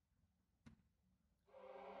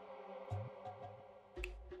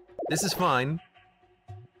 This is fine.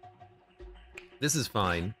 This is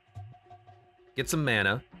fine. Get some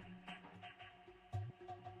mana.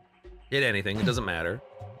 Hit anything, it doesn't matter.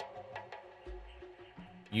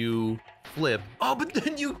 You flip. Oh, but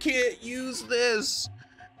then you can't use this,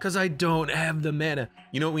 because I don't have the mana.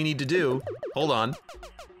 You know what we need to do? Hold on.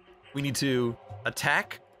 We need to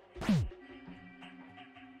attack.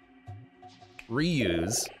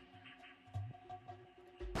 Reuse.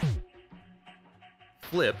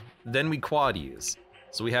 Flip, then we quad use.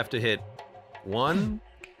 So we have to hit 1,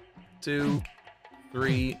 2,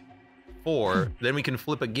 3, 4, then we can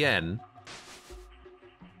flip again.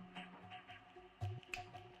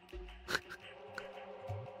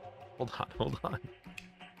 Hold on, hold on.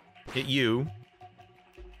 Hit you.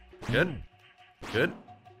 Good. Good.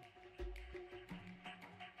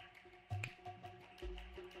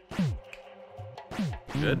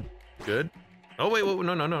 Good. Good. Oh, wait, wait,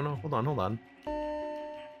 no, no, no, no. Hold on, hold on.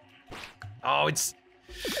 Oh, it's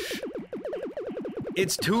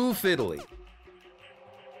too fiddly.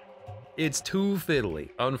 It's too fiddly,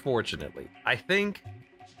 unfortunately. I think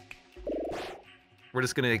we're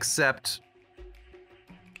just gonna accept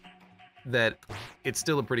that it's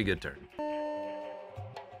still a pretty good turn.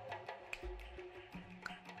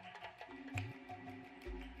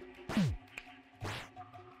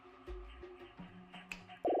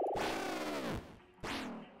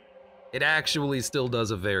 It actually still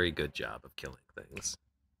does a very good job of killing things.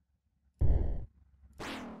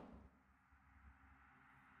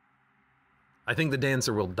 I think the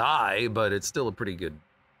dancer will die, but it's still a pretty good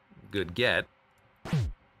get.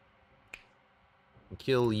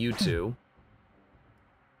 Kill you two.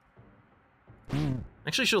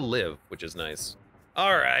 Actually, she'll live, which is nice.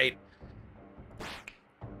 All right.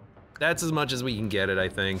 That's as much as we can get it, I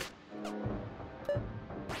think. I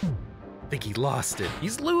think he lost it.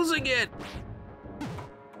 He's losing it.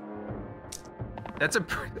 That's a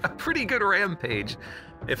pretty good rampage.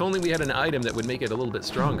 If only we had an item that would make it a little bit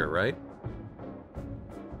stronger, right?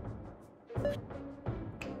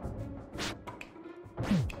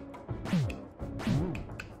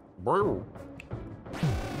 All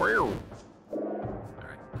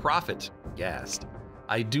right, profit, gassed.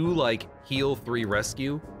 I do like heal 3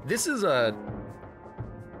 rescue. This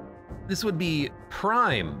would be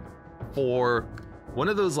prime for one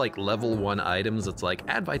of those like level 1 items that's like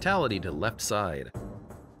add vitality to left side.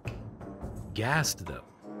 Gassed though,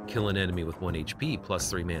 kill an enemy with 1 HP plus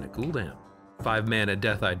 3 mana cooldown. 5 mana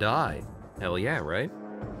death I die. Hell yeah, right?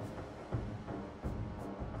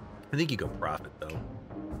 I think you go profit though.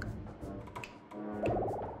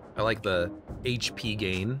 I like the HP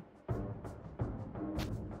gain.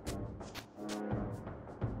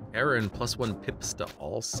 Aaron plus 1 pips to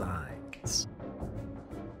all sides.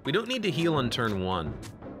 We don't need to heal on turn 1.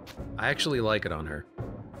 I actually like it on her.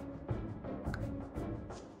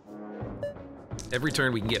 Every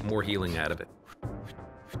turn we can get more healing out of it.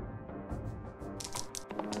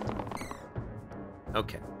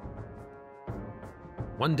 Okay.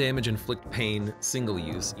 1 damage, inflict pain, single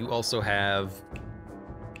use. You also have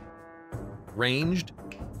ranged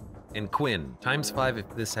and Quinn. ×5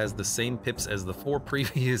 if this has the same pips as the 4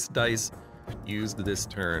 previous dice used this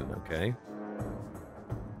turn, okay?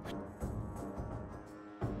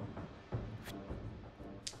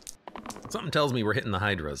 Something tells me we're hitting the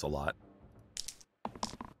Hydras a lot.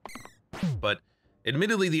 But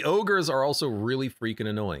admittedly, the ogres are also really freaking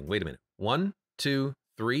annoying. Wait a minute. 1, 2,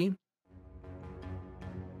 3.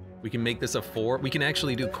 We can make this a 4. We can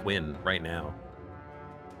actually do Quinn right now.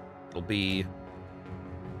 It'll be...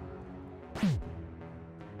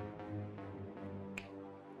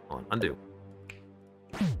 Hold on, undo.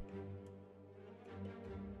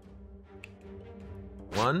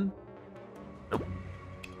 One. Nope.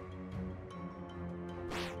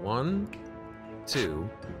 1, 2,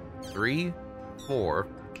 3, 4.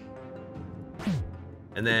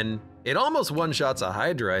 And then it almost one-shots a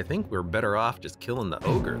Hydra. I think we're better off just killing the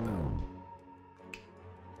ogre, though.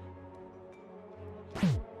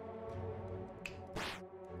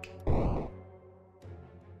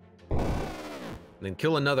 And then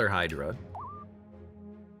kill another Hydra.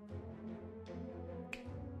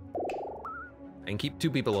 And keep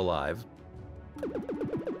 2 people alive.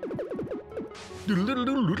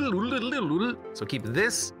 So keep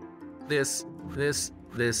this, this, this,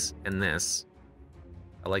 this, and this.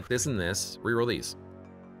 I like this and this. Reroll these.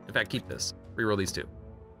 In fact, keep this. Reroll these 2.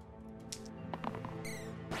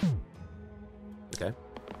 Okay.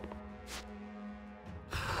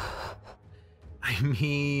 I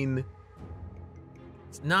mean,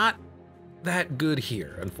 it's not that good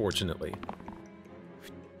here, unfortunately.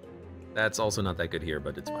 That's also not that good here,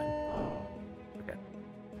 but it's fine. Okay.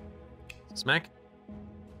 Smack.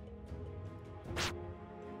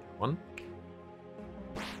 1,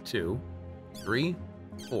 2, 3,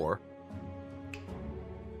 4.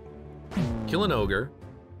 Kill an ogre.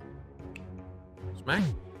 Smack.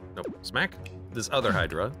 Nope. Smack. This other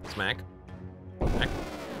Hydra. Smack. Smack.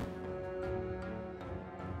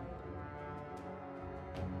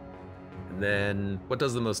 And then, what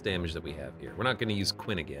does the most damage that we have here? We're not going to use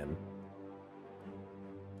Quinn again.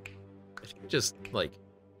 I should just, like,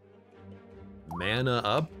 mana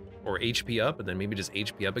up, or HP up, and then maybe just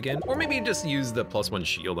HP up again. Or maybe just use the +1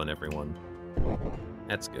 shield on everyone.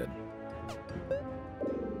 That's good.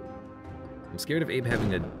 I'm scared of Abe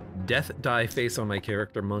having a death die face on my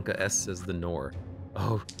character, Monka S, says the Nor.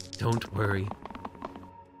 Oh, don't worry.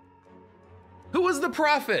 Who was the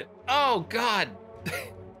prophet? Oh, God.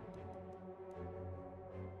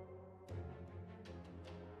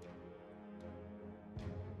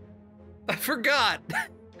 I forgot.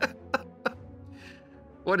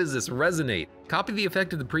 What is this? Resonate. Copy the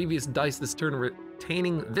effect of the previous dice this turn,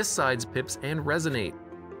 retaining this side's pips and resonate.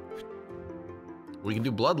 We can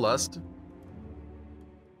do Bloodlust.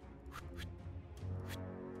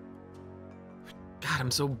 God,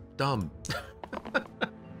 I'm so dumb. I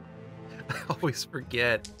always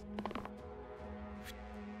forget.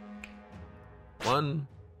 1,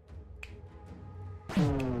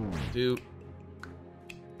 2,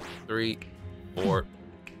 3, 4,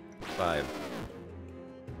 5.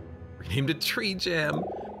 Renamed it Tree Jam.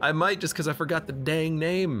 I might just because I forgot the dang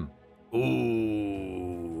name.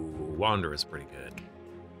 Ooh, Wander is pretty good.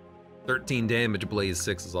 13 damage, Blaze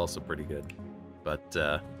 6 is also pretty good. But,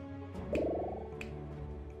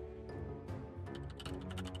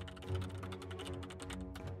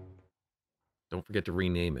 don't forget to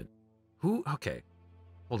rename it. Who? Okay.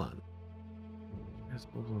 Hold on.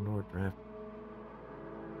 Draft.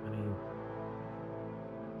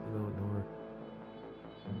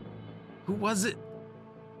 Who was it?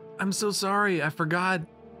 I'm so sorry, I forgot.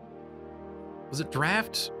 Was it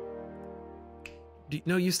Draft?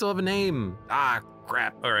 No, you still have a name. Ah,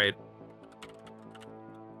 crap, all right.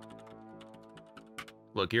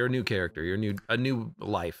 Look, you're a new character, you're a new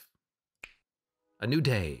life. A new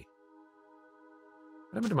day.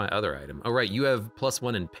 What happened to my other item? Oh right, you have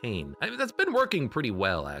 +1 in pain. I mean, that's been working pretty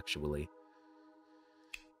well, actually.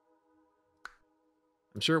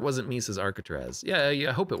 I'm sure it wasn't Misa's Arcatraz. Yeah,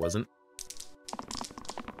 I hope it wasn't.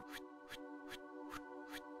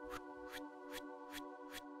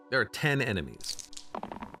 There are 10 enemies.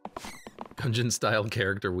 Gungeon-style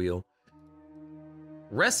character wheel.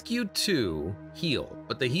 Rescue 2, heal,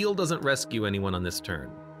 but the heal doesn't rescue anyone on this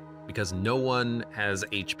turn because no one has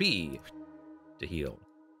HP to heal.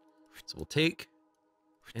 So we'll take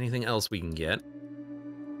anything else we can get.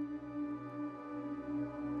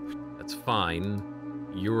 That's fine.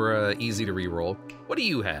 You're easy to reroll. What do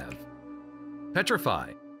you have?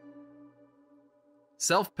 Petrify.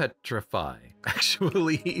 Self-petrify,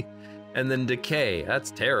 actually. And then decay.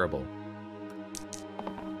 That's terrible.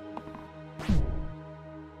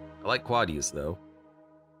 I like quad use, though.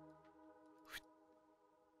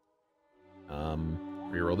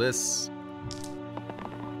 Reroll this.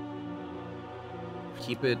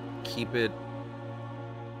 Keep it.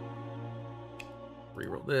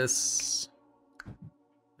 Reroll this.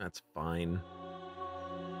 That's fine.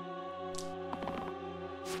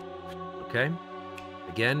 Okay.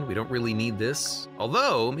 Again, we don't really need this.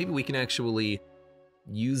 Although, maybe we can actually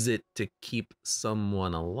use it to keep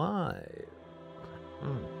someone alive.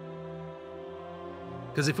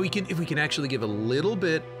 Because if we can actually give a little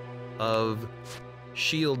bit of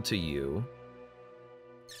shield to you,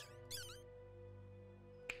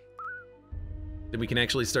 then we can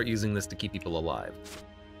actually start using this to keep people alive.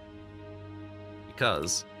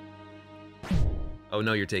 Because, oh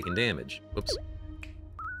no, you're taking damage. Whoops.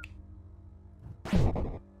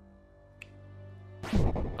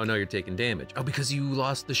 Oh no, you're taking damage. Oh, because you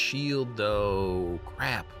lost the shield though.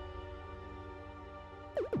 Crap.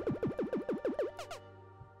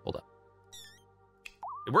 Hold up.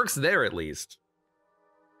 It works there at least.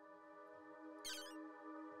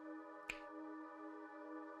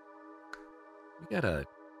 We gotta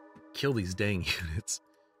kill these dang units.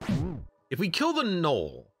 If we kill the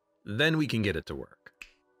knoll, then we can get it to work.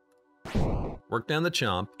 Work down the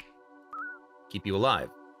chomp. Keep you alive.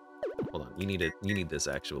 Hold on, you need this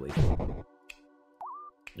actually.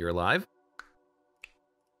 You're alive?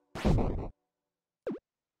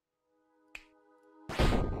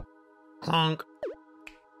 Clonk.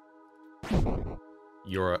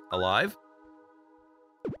 You're alive?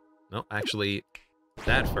 No, actually,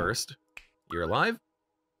 that first. You're alive?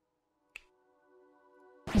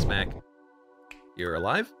 Smack. You're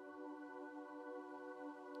alive?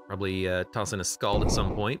 Probably toss in a scald at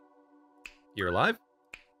some point. You're alive?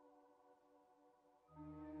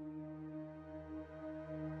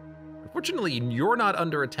 Unfortunately, you're not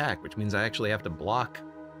under attack, which means I actually have to block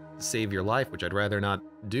to save your life, which I'd rather not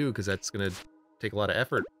do, because that's gonna take a lot of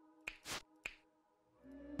effort.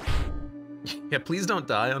 Yeah, please don't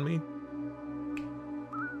die on me.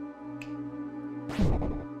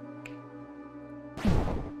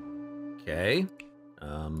 Okay.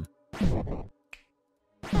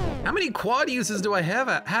 How many quad uses do I have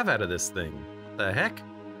out of this thing? What the heck?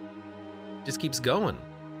 Just keeps going.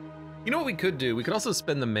 You know what we could do? We could also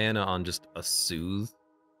spend the mana on just a soothe.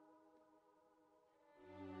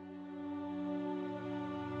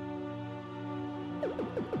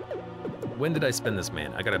 When did I spend this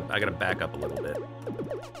mana? I gotta back up a little bit.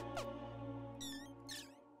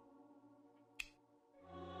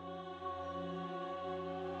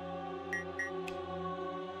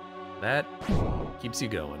 That keeps you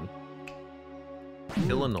going.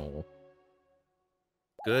 Kill a knoll.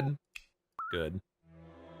 Good. Good.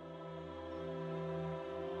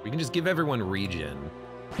 We can just give everyone regen.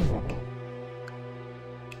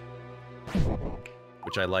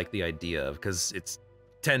 Which I like the idea of, because it's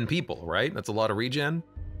 10 people, right? That's a lot of regen.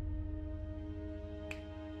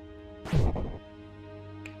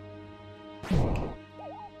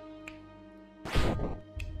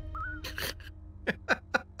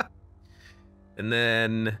 And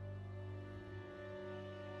then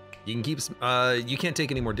you can keep, you can't take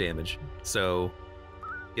any more damage. So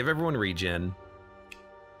give everyone regen.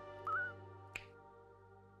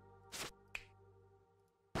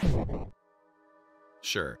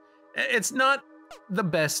 Sure. It's not the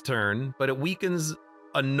best turn, but it weakens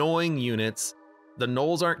annoying units. The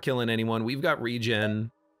gnolls aren't killing anyone. We've got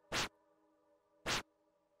regen.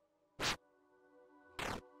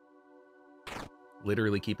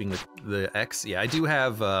 Literally keeping the X. Yeah, I do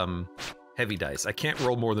have heavy dice. I can't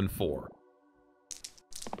roll more than 4.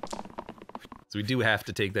 So we do have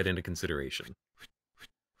to take that into consideration.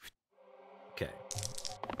 Okay.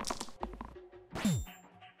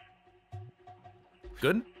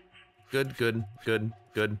 Good? Good, good, good,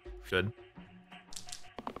 good, good.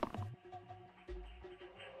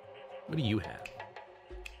 What do you have?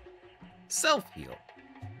 Self-heal.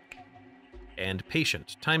 And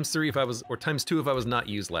patient. ×3 if I was, or ×2 if I was not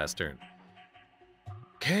used last turn.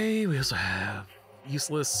 Okay, we also have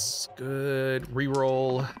useless, good,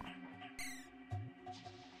 reroll.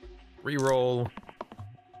 Reroll.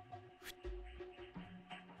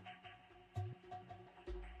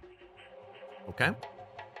 Okay.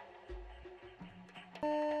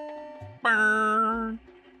 Burn.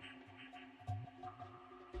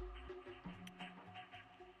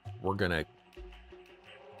 We're gonna...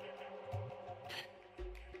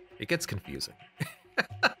 It gets confusing.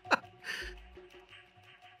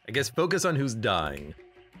 I I guess focus on who's dying.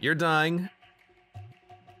 You're dying.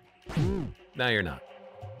 Now you're not.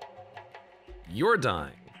 You're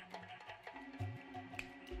dying.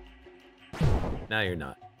 Now you're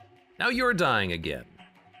not. Now you're dying again.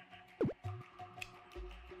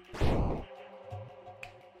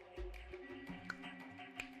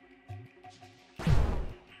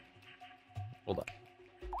 Hold up.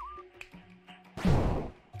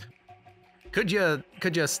 Could you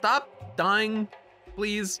stop dying,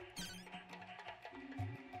 please?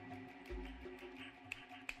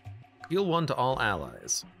 Heal 1 to all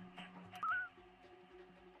allies.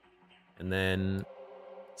 And then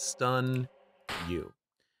stun you.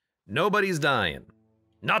 Nobody's dying.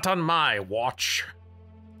 Not on my watch.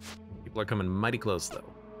 People are coming mighty close,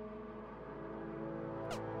 though.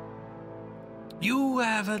 You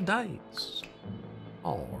have a dice.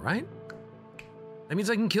 All right. That means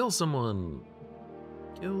I can kill someone.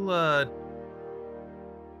 Kill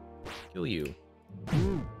you.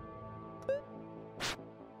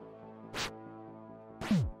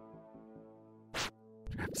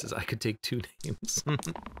 Trap says I could take 2 names.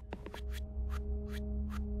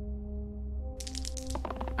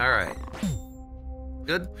 All right.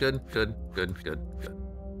 Good.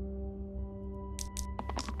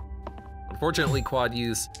 Unfortunately, quad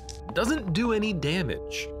use doesn't do any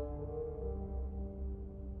damage,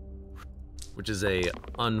 which is a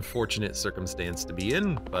unfortunate circumstance to be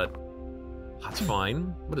in, but that's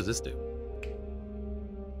fine. What does this do?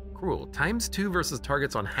 Cruel. ×2 versus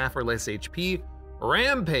targets on half or less HP.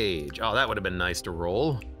 Rampage. Oh, that would have been nice to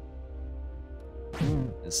roll.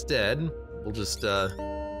 Instead, we'll just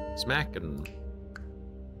smack and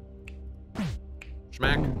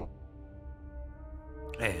smack.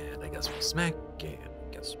 And I guess we'll smack, and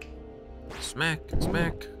I guess we'll smack and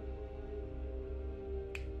smack.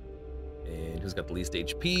 And who's got the least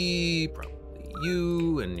HP? Probably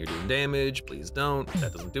you, and you're doing damage. Please don't.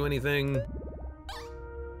 That doesn't do anything.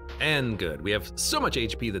 And good. We have so much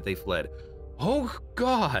HP that they fled. Oh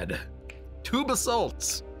god. 2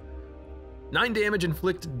 basalts. 9 damage,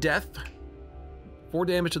 inflict death. 4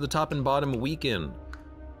 damage to the top and bottom, weaken.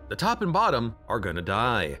 The top and bottom are gonna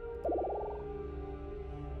die.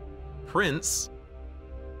 Prince,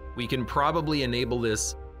 we can probably enable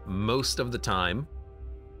this most of the time.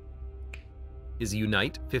 Is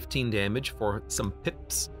Unite, 15 damage for some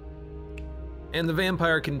pips. And the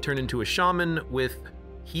vampire can turn into a shaman with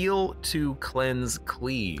heal to cleanse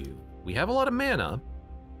cleave. We have a lot of mana.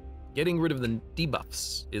 Getting rid of the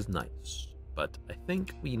debuffs is nice, but I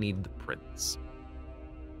think we need the prince.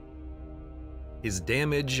 His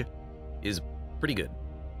damage is pretty good.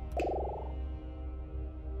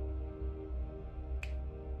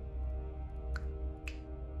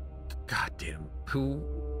 God damn, who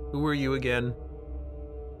are you again?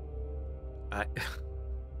 All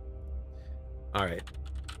right.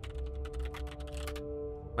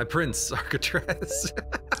 My prince, Arcatraz.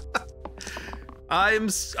 I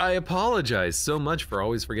apologize so much for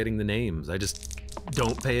always forgetting the names. I just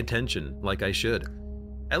don't pay attention like I should.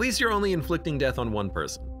 At least you're only inflicting death on 1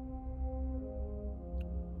 person.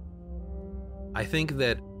 I think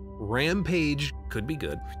that Rampage could be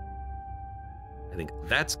good. I think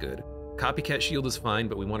that's good. Copycat Shield is fine,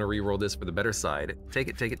 but we want to reroll this for the better side. Take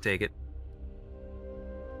it. Take it.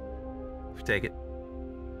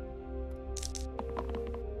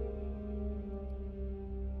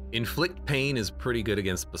 Inflict Pain is pretty good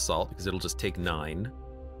against Basalt because it'll just take 9.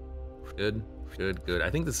 Good. I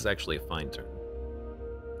think this is actually a fine turn.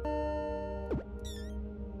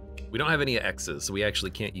 We don't have any X's, so we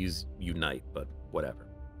actually can't use Unite, but whatever.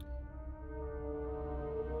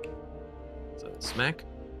 So smack.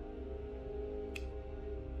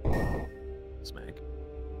 Smack.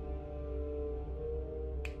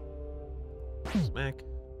 Smack.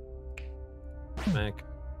 Smack.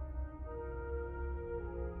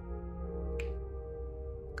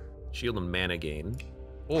 Shield and mana gain,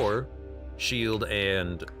 or shield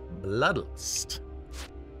and bloodlust.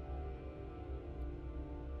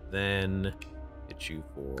 Then hit you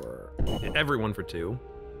for hit everyone for 2.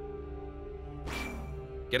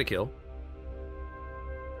 Get a kill.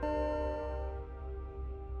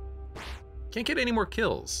 Can't get any more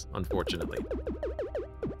kills, unfortunately.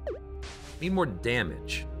 Need more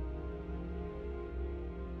damage.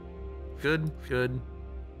 Good.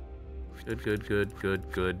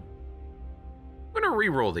 I'm gonna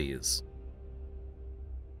re-roll these.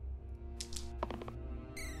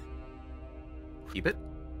 Keep it.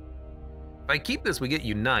 If I keep this, we get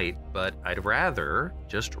Unite, but I'd rather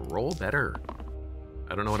just roll better.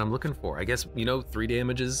 I don't know what I'm looking for. I guess, you know, 3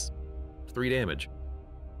 damage is 3 damage.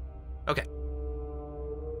 Okay.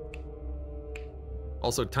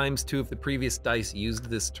 Also, ×2 if the previous dice used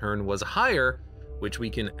this turn was higher, which we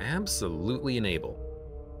can absolutely enable.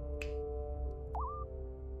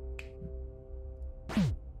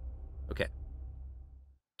 Okay.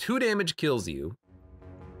 2 damage kills you,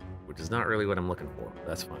 which is not really what I'm looking for.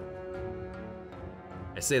 That's fine.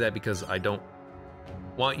 I say that because I don't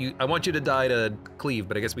want you, I want you to die to cleave,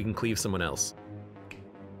 but I guess we can cleave someone else.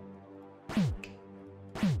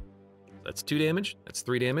 That's 2 damage, that's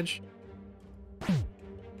 3 damage.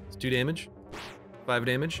 It's 2 damage, 5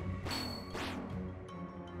 damage.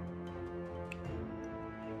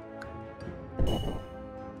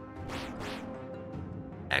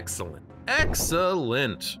 Excellent,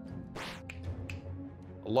 excellent.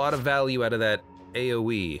 A lot of value out of that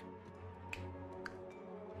AoE.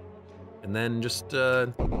 And then just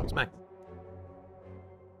smack.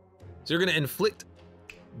 So you're gonna inflict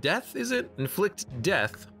death, is it? Inflict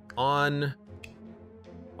death on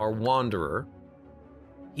our Wanderer.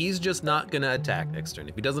 He's just not gonna attack next turn.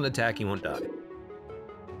 If he doesn't attack, he won't die.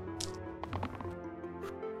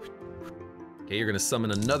 Okay, you're gonna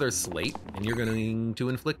summon another slate, and you're going to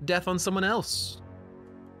inflict death on someone else.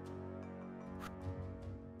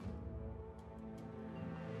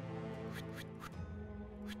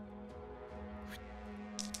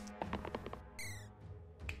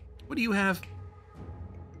 What do you have?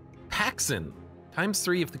 Paxson.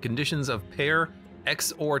 ×3 if the conditions of pair,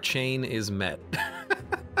 X, or chain is met.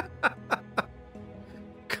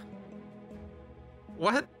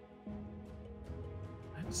 What?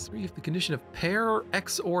 ×3 if the condition of pair,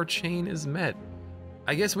 X, or chain is met.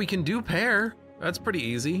 I guess we can do pair. That's pretty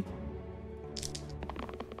easy.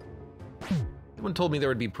 No one told me there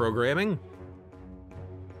would be programming.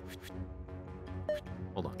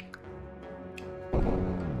 Hold on.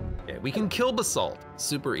 Okay, we can kill Basalt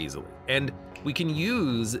super easily. And we can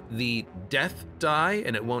use the death die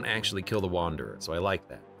and it won't actually kill the Wanderer, so I like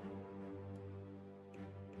that.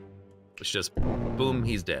 It's just, boom,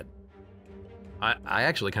 he's dead. I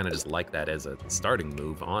actually kind of just like that as a starting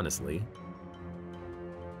move, honestly.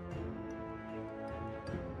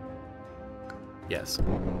 Yes,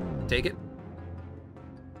 take it.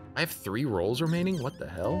 I have 3 rolls remaining, what the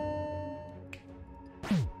hell?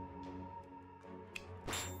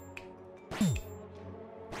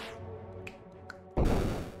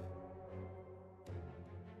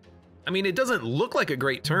 I mean, it doesn't look like a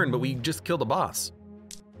great turn, but we just killed a boss.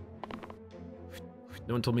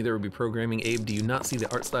 No one told me there would be programming. Abe, do you not see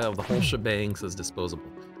the art style of the whole shebang says disposable?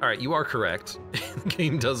 All right, you are correct. The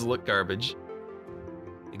game does look garbage.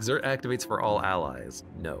 Exert activates for all allies.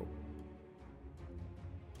 No.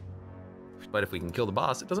 But if we can kill the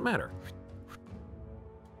boss, it doesn't matter.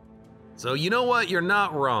 So you know what? You're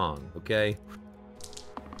not wrong, okay?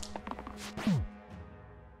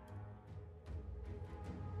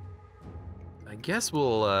 I guess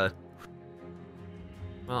we'll, well,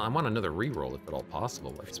 I want another reroll if at all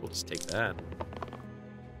possible. I guess we'll just take that.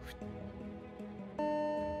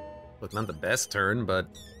 Look, not the best turn, but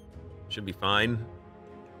should be fine.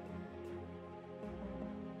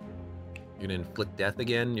 You're gonna inflict death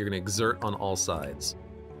again. You're gonna exert on all sides.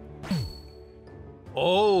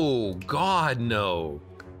 Oh, God, no.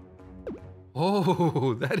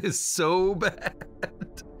 Oh, that is so bad.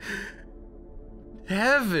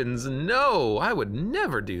 Heavens, no. I would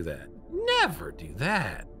never do that. Never do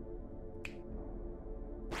that.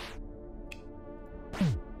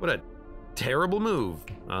 What a terrible move.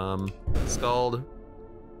 Scald.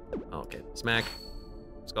 Okay, smack.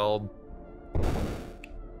 Scald.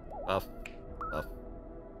 Buff. Buff.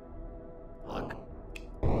 Luck.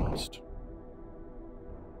 Worst.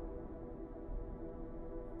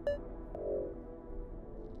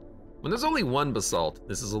 When there's only one basalt,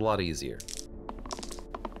 this is a lot easier.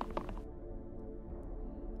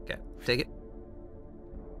 Okay, take it.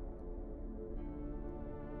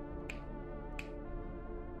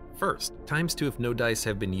 First, ×2 if no dice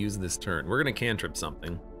have been used this turn. We're gonna cantrip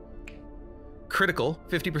something. Critical,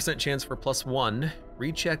 50% chance for +1.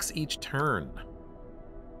 Rechecks each turn.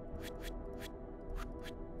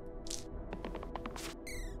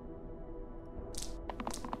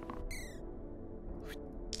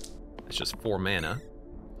 That's just 4 mana.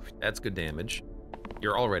 That's good damage.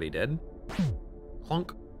 You're already dead.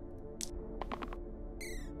 Clunk.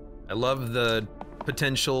 I love the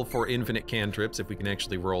potential for infinite cantrips if we can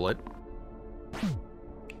actually roll it.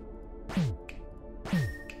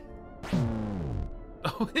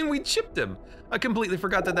 Oh, and we chipped him. I completely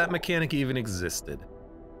forgot that that mechanic even existed.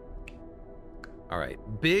 All right,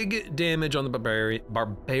 big damage on the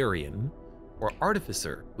barbarian or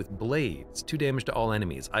artificer with blades. 2 damage to all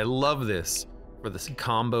enemies. I love this for this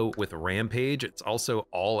combo with rampage. It's also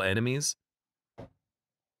all enemies.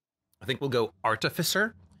 I think we'll go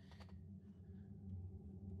Artificer.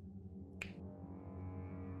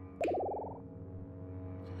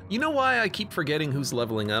 You know why I keep forgetting who's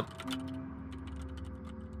leveling up?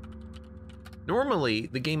 Normally,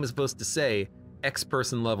 the game is supposed to say X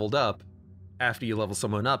person leveled up after you level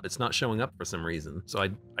someone up. It's not showing up for some reason. So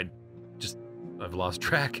I've lost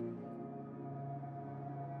track.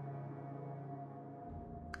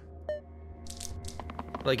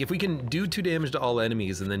 Like, if we can do 2 damage to all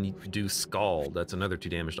enemies and then you do Scald, that's another 2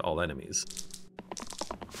 damage to all enemies.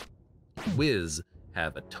 Wiz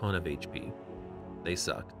have a ton of HP. They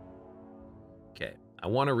suck. Okay, I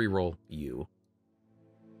want to reroll you.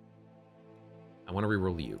 I want to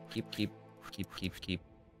reroll you. Keep.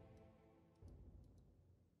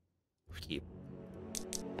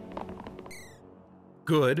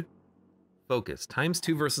 Good. Focus.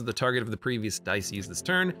 ×2 versus the target of the previous dice used this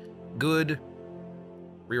turn. Good.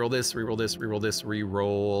 Reroll this, reroll this, reroll this,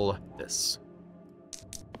 reroll this.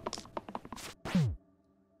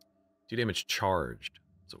 2 damage charged.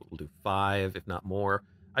 So we'll do 5, if not more.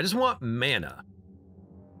 I just want mana.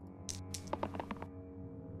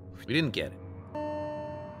 We didn't get it.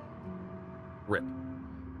 Rip.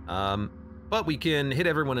 But we can hit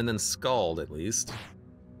everyone and then Scald at least.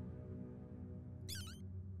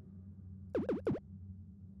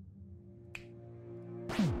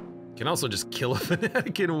 Can also just kill a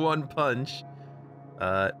fanatic in 1 punch.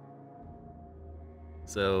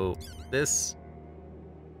 So this.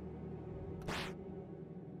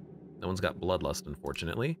 No one's got Bloodlust,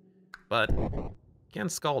 unfortunately, but can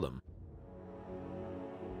Scald him.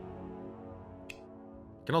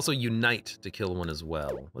 Can also Unite to kill one as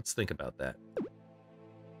well. Let's think about that.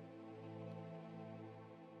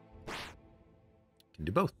 Can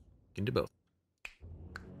do both. Can do both.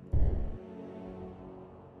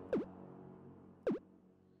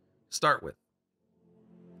 Start with.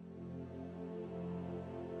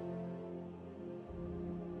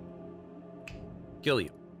 Kill you.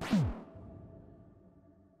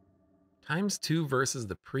 ×2 versus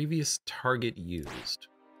the previous target used.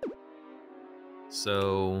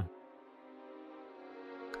 So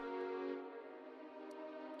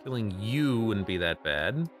killing you wouldn't be that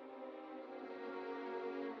bad.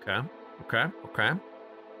 Okay, okay, okay.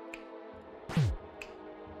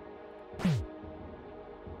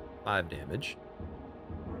 5 damage.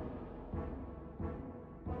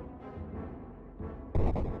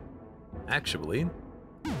 Actually,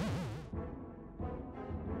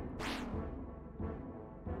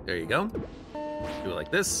 there you go. Do it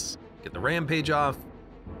like this. Get the rampage off.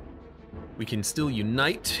 We can still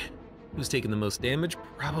Unite. Who's taking the most damage?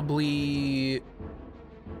 Probably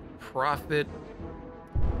Prophet.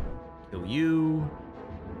 Kill you.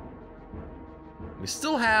 We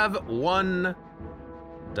still have 1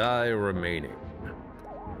 die remaining.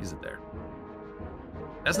 Use it there.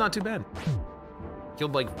 That's not too bad.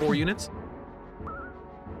 Killed like 4 units.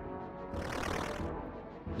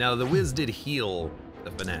 Now the Wiz did heal the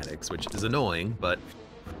fanatics, which is annoying, but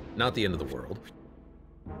not the end of the world.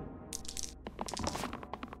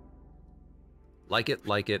 Like it,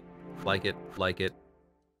 like it, like it, like it.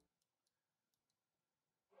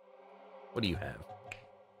 What do you have?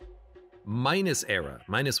 Minus Era,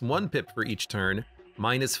 -1 pip for each turn,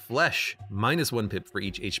 minus Flesh, -1 pip for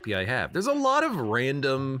each HP I have. There's a lot of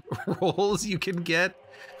random rolls you can get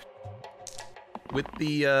with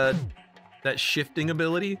the that shifting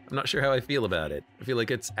ability. I'm not sure how I feel about it. I feel like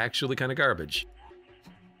it's actually kind of garbage.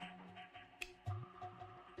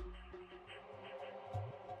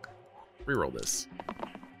 Reroll this.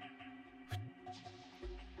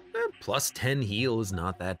 Plus 10 heal is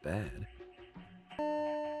not that bad.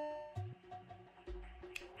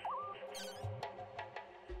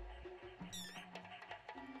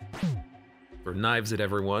 For knives at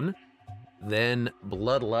everyone. Then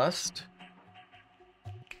Bloodlust.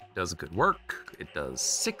 Does good work. It does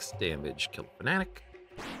 6 damage. Kill a fanatic.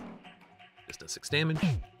 This does 6 damage.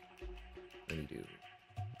 Then you do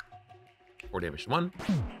 4 damage to one,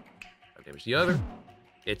 5 damage to the other.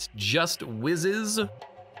 It's just whizzes.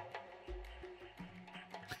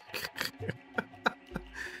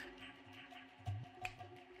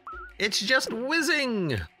 It's just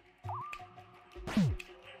whizzing.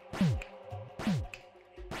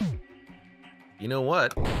 You know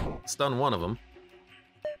what? Stun one of them.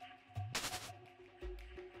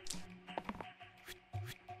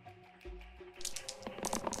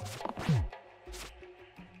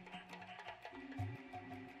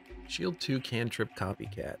 Shield 2 cantrip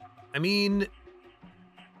copycat. I mean,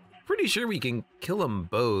 pretty sure we can kill them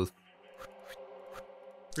both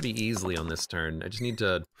pretty easily on this turn. I just need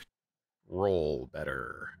to roll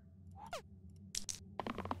better.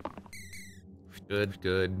 Good,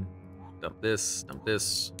 good. Dump this, dump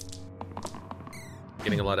this.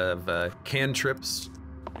 Getting a lot of cantrips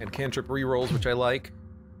and cantrip rerolls, which I like.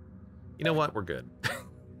 You know what? We're good.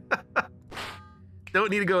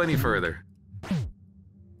 Don't need to go any further.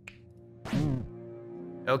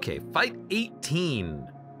 Okay, fight 18.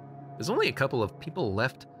 There's only a couple of people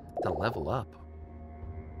left to level up.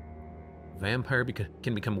 Vampire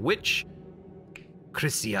can become Witch.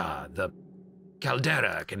 Chrysia, the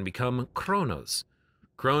Caldera, can become Kronos.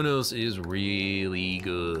 Kronos is really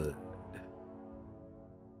good.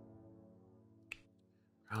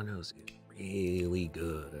 Kronos is really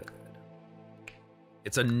good.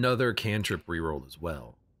 It's another cantrip reroll as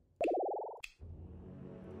well.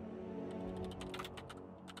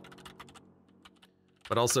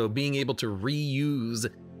 But also being able to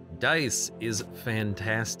reuse dice is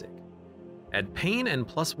fantastic. Add pain and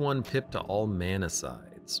 +1 pip to all mana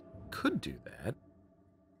sides. Could do that.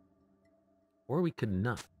 Or we could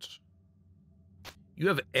not. You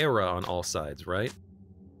have era on all sides, right?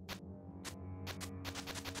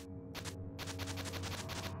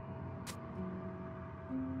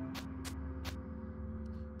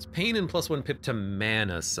 It's pain and +1 pip to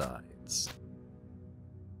mana sides.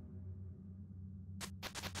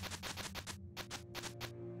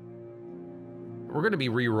 We're going to be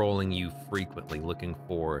re-rolling you frequently, looking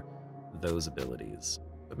for those abilities.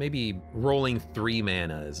 But maybe rolling 3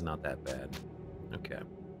 mana is not that bad. Okay.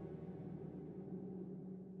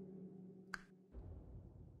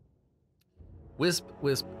 Wisp,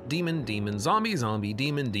 wisp, demon, demon, zombie, zombie,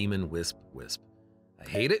 demon, demon, wisp, wisp. I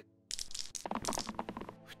hate it.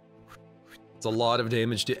 It's a lot of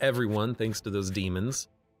damage to everyone, thanks to those demons.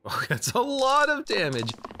 Oh, that's a lot of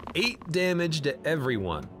damage. 8 damage to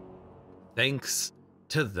everyone. Thanks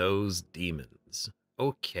to those demons.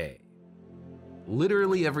 Okay.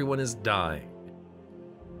 Literally everyone is dying.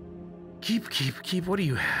 Keep. What do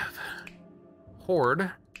you have?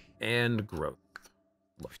 Horde and growth.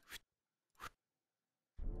 Look.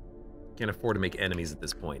 Can't afford to make enemies at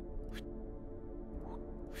this point.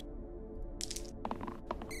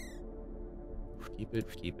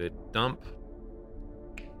 Keep it. Dump.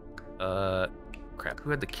 Crap,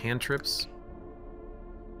 who had the cantrips?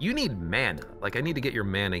 You need mana. Like, I need to get your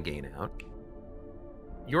mana gain out.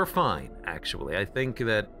 You're fine, actually. I think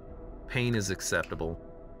that pain is acceptable.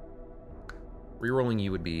 Rerolling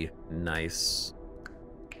you would be nice.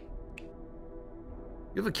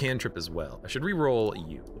 You have a cantrip as well. I should reroll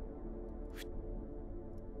you.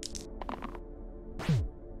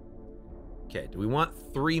 Okay, do we want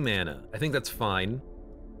 3 mana? I think that's fine.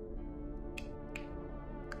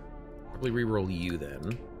 Probably reroll you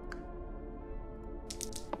then.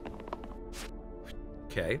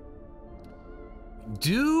 Okay.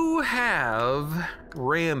 Do have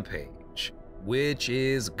Rampage, which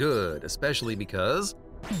is good, especially because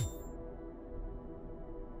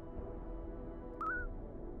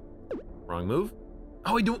wrong move.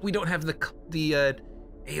 Oh, we don't have the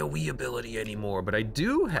AoE ability anymore, but I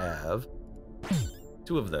do have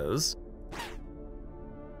 2 of those.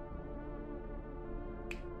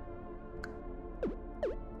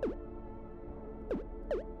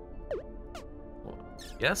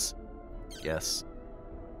 Yes? Yes.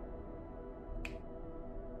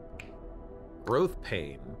 Growth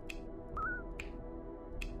pain.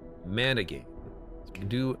 Mana gain. So we can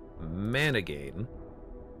do mana gain.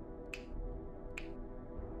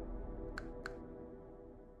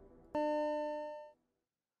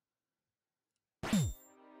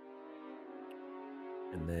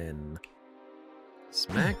 And then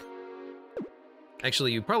smack.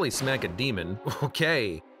 Actually, you probably smack a demon.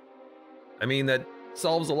 Okay. I mean, that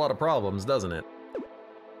solves a lot of problems, doesn't it?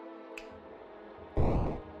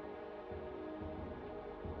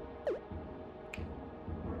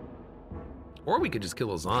 Or we could just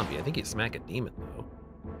kill a zombie. I think you smack a demon, though.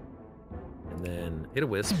 And then hit a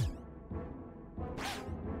wisp.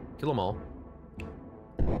 Kill them all.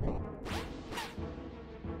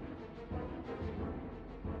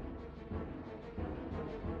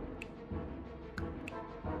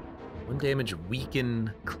 One damage,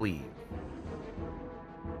 weaken, cleave.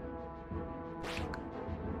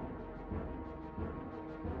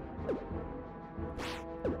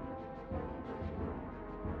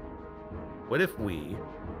 What if we...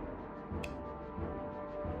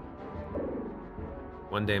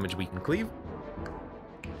 1 damage, weaken, cleave.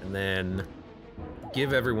 And then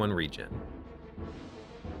give everyone regen.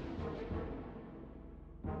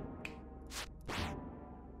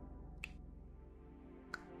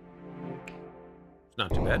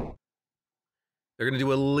 Not too bad. They're going to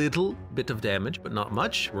do a little bit of damage, but not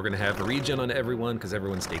much. We're going to have regen on everyone because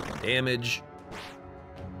everyone's taking damage.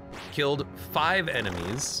 Killed 5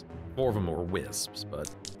 enemies. 4 of them were wisps, but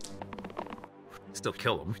still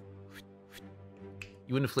kill them.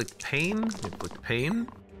 You inflict pain. Inflict pain.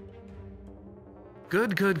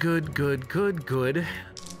 Good, good, good, good, good, good.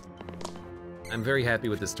 I'm very happy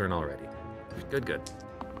with this turn already. Good, good.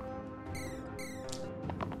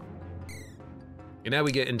 And now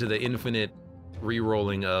we get into the infinite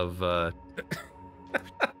re-rolling of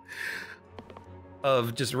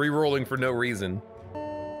of just re-rolling for no reason.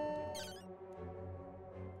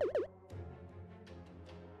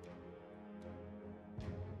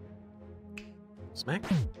 Smack.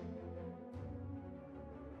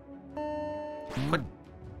 What?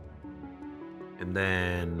 And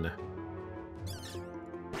then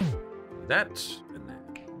that, and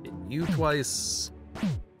that. Hit you twice.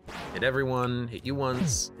 Hit everyone. Hit you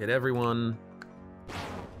once. Hit everyone.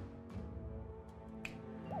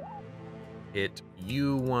 Hit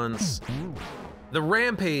you once. The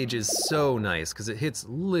rampage is so nice because it hits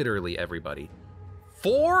literally everybody.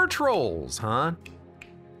 4 trolls, huh?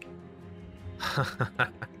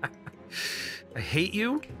 I hate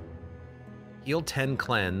you. Heal 10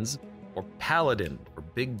 cleanse, or paladin for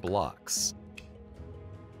big blocks.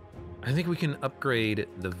 I think we can upgrade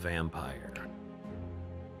the vampire.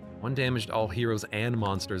 1 damage to all heroes and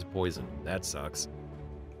monsters poison. That sucks.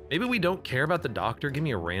 Maybe we don't care about the doctor. Give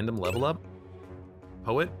me a random level up.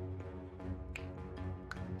 Poet.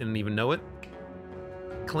 Didn't even know it.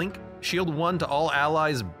 Clink. Shield 1 to all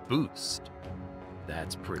allies boost.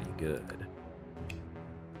 That's pretty good.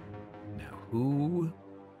 Now, who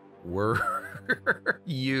were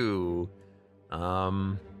you?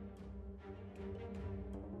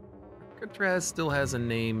 Alcatraz still has a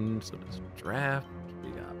name, so does Draft. We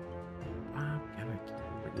got Bob,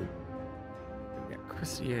 you got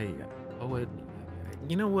Christia, you got Poet.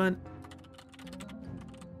 You know what?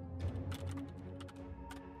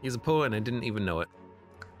 He's a poet and I didn't even know it.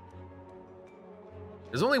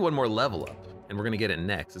 There's only 1 more level up, and we're gonna get it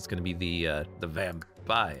next. It's gonna be the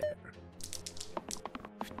vampire.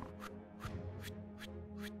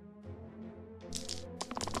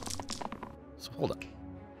 So hold up.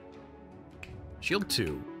 Shield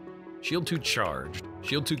 2. Shield 2 charged.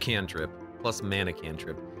 Shield 2 cantrip, plus mana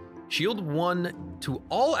cantrip. Shield 1 to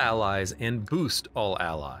all allies and boost all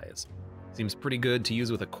allies. Seems pretty good to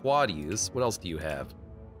use with a quad use. What else do you have?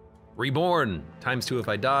 Reborn, ×2 if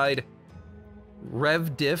I died.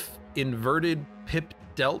 Rev diff, inverted pip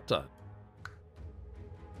delta.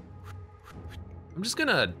 I'm just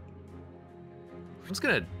gonna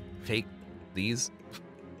take these.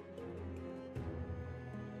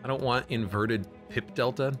 I don't want inverted pip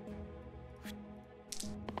delta.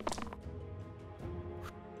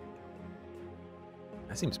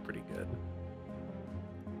 That seems pretty good.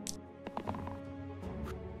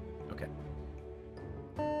 Okay.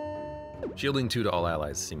 Shielding 2 to all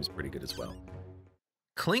allies seems pretty good as well.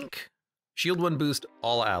 Clink, shield 1 boost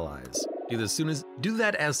all allies. Do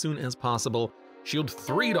that as soon as possible. Shield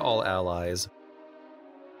 3 to all allies.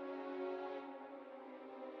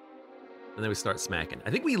 And then we start smacking.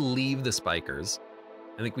 I think we leave the spikers.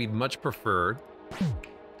 I think we'd much prefer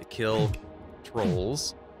to kill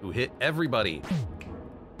trolls who hit everybody.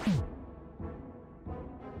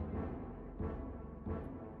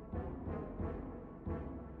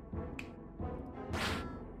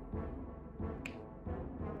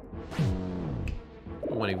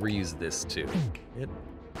 I want to reuse this too. Hit,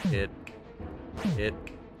 hit, hit,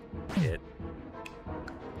 hit.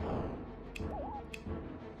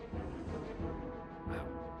 Wow.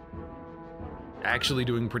 Actually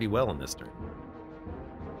doing pretty well in this turn.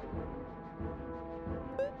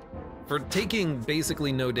 For taking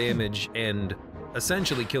basically no damage and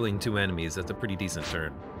essentially killing 2 enemies, that's a pretty decent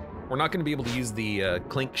turn. We're not going to be able to use the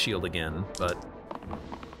Clink shield again, but,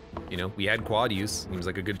 you know, we had quad use. Seems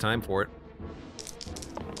like a good time for it.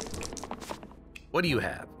 What do you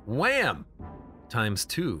have? Wham!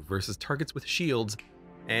 ×2 versus targets with shields,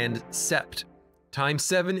 and Sept.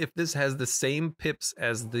 ×7 if this has the same pips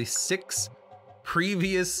as the 6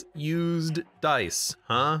 previous used dice,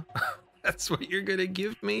 huh? That's what you're gonna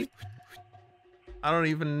give me? I don't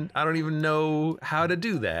even know how to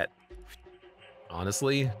do that.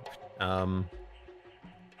 Honestly, that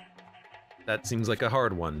seems like a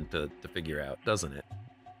hard one to figure out, doesn't it?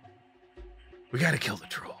 We gotta kill the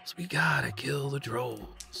trolls. We gotta kill the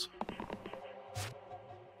trolls.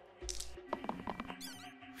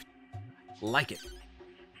 Like it.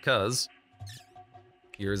 Cause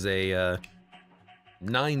here's a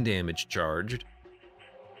 9 damage charged.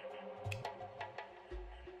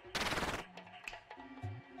 That's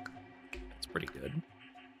pretty good.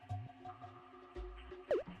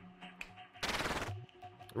 I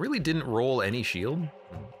really really didn't roll any shield.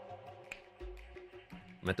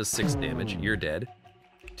 That does 6 damage. You're dead.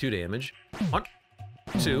 2 damage. 1,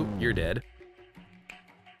 2. You're dead.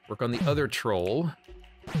 Work on the other troll.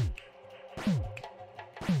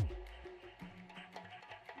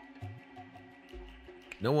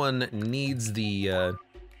 No one needs the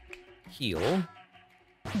heal.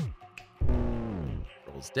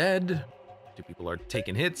 Troll's dead. 2 people are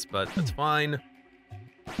taking hits, but that's fine.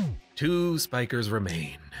 2 spikers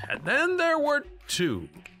remain. And then there were 2.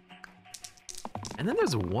 And then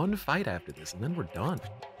there's 1 fight after this, and then we're done.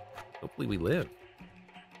 Hopefully we live.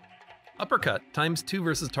 Uppercut, ×2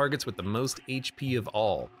 versus targets with the most HP of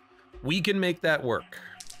all. We can make that work.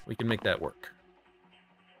 We can make that work.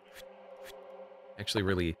 Actually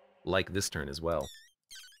really like this turn as well.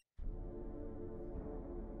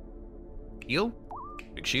 Heal,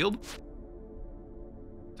 big shield.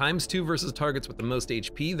 ×2 versus targets with the most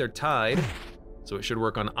HP. They're tied, so it should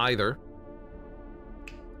work on either.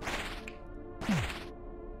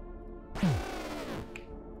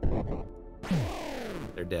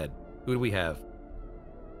 They're dead. Who do we have?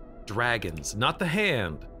 Dragons. Not the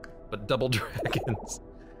hand, but double dragons.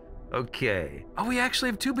 Okay. Oh, we actually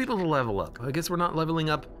have 2 people to level up. I guess we're not leveling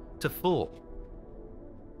up to full.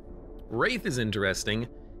 Wraith is interesting.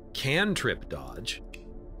 Cantrip dodge.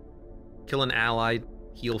 Kill an ally,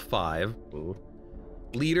 heal 5. Ooh.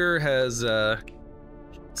 Leader has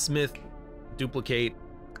Smith, duplicate,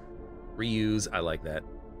 reuse. I like that.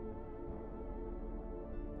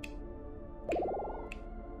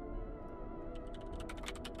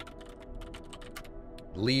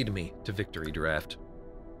 Lead me to victory, draft.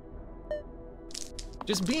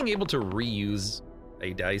 Just being able to reuse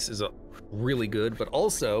a dice is really good, but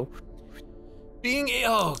also being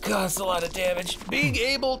oh god, that's a lot of damage. Being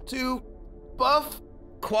able to buff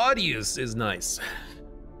quad use is nice.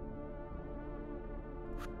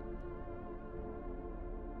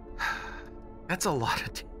 That's a lot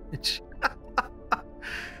of damage.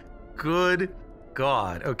 Good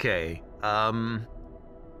god. Okay.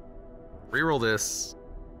 Reroll this.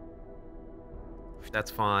 That's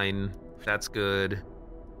fine. That's good.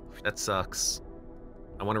 That sucks.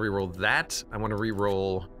 I want to reroll that. I want to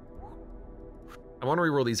reroll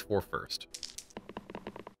these 4 first.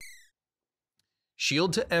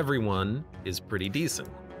 Shield to everyone is pretty decent.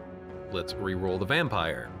 Let's reroll the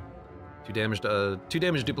vampire. 2 damage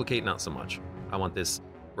duplicate, not so much. I want this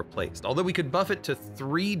replaced. Although we could buff it to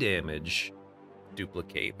 3 damage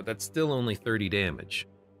duplicate, but that's still only 30 damage.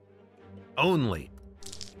 Only.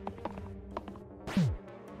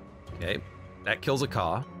 Okay, that kills a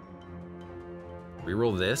Ka.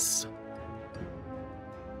 Reroll this.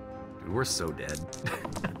 Dude, we're so dead.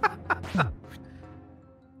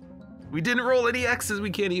 We didn't roll any X's, we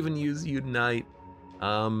can't even use Unite.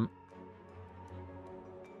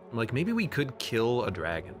 Like, maybe we could kill a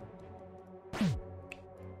dragon.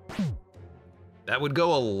 That would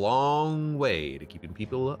go a long way to keeping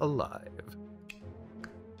people alive.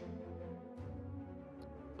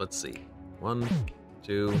 Let's see. 1,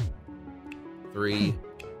 2, 3.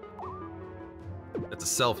 That's a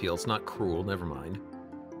self-heal, it's not cruel, never mind.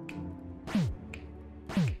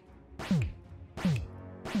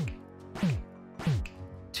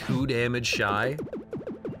 Two damage shy.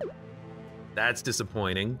 That's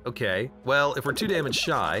disappointing. Okay, well, if we're 2 damage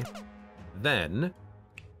shy, then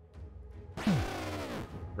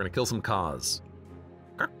we're gonna kill some Kas.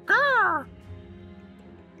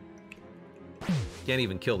 Can't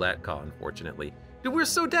even kill that Ka, unfortunately. Dude, we're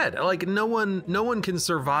so dead. Like, no one can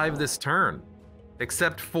survive this turn,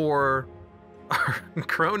 except for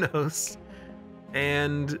Kronos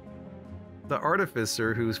and the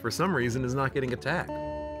Artificer, who's for some reason is not getting attacked.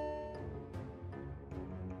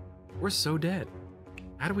 We're so dead.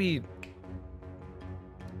 How do we...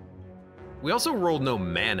 We also rolled no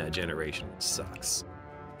mana generation, which sucks.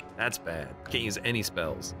 That's bad. Can't use any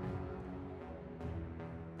spells.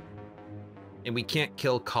 And we can't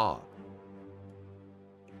kill Ka.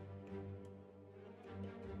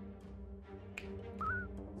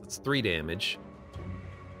 That's 3 damage.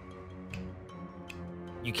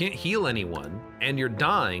 You can't heal anyone, and you're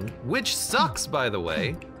dying, which sucks, by the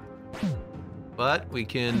way. But we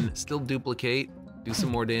can still duplicate, do some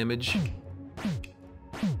more damage.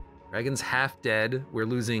 Dragon's half dead. We're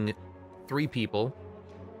losing 3 people.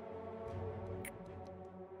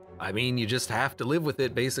 I mean, you just have to live with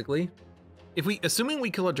it, basically. If we, assuming we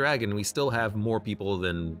kill a dragon, we still have more people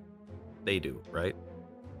than they do, right?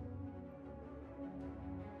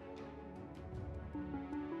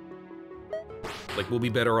 Like, we'll be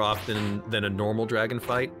better off than a normal dragon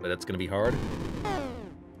fight, but that's gonna be hard.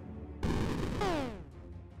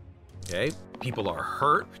 Okay, people are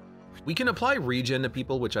hurt. We can apply regen to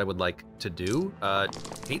people, which I would like to do.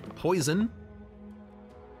 Hate poison.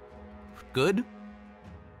 Good.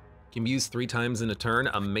 Can be used 3 times in a turn.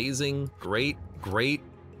 Amazing, great, great.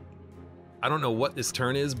 I don't know what this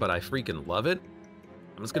turn is, but I freaking love it.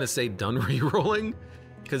 I'm just gonna say done re-rolling,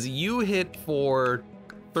 because you hit for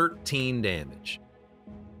 13 damage.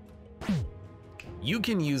 You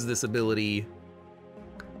can use this ability.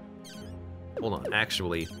 Hold on,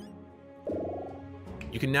 actually.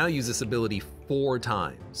 You can now use this ability 4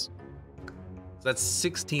 times. So that's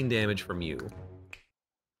 16 damage from you.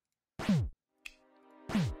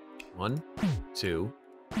 1, 2,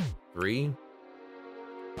 3,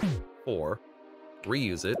 4.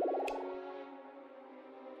 Reuse it.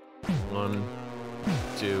 1,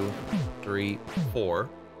 2, 3, 4.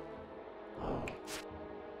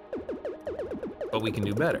 But we can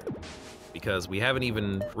do better, because we haven't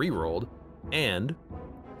even re-rolled, and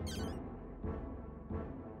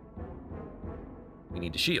we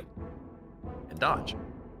need to shield and dodge.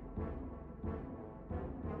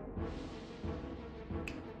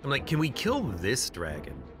 I'm like, can we kill this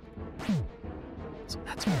dragon? So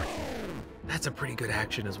that's a pretty good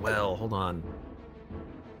action as well. Hold on.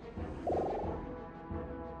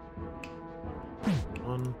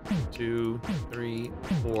 1, 2, 3,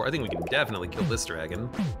 4. I think we can definitely kill this dragon.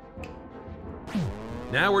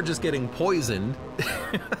 Now we're just getting poisoned.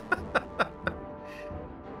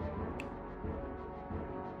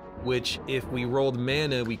 Which, if we rolled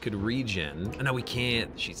mana, we could regen. Oh, no, we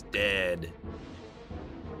can't. She's dead.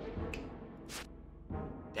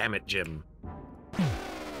 Damn it, Jim.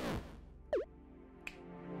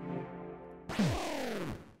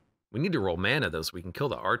 We need to roll mana, though, so we can kill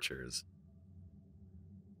the archers.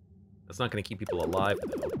 That's not going to keep people alive,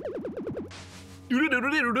 though.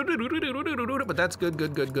 But that's good,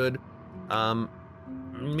 good, good, good.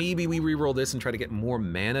 Maybe we re-roll this and try to get more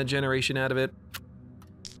mana generation out of it.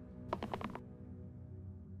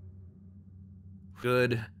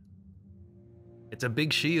 Good. It's a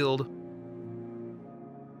big shield. Okay,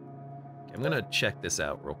 I'm gonna check this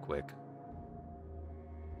out real quick.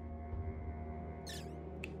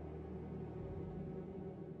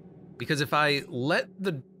 Because if I let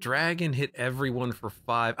the dragon hit everyone for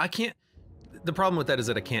 5, I can't... The problem with that is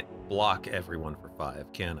that I can't block everyone for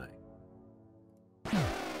 5, can I?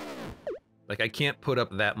 Like, I can't put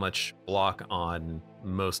up that much block on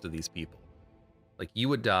most of these people. Like, you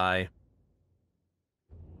would die.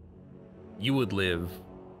 You would live.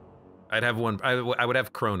 I'd have one... I would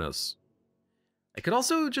have Kronos. I could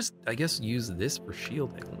also just, I guess, use this for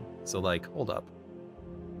shielding. So, like, hold up.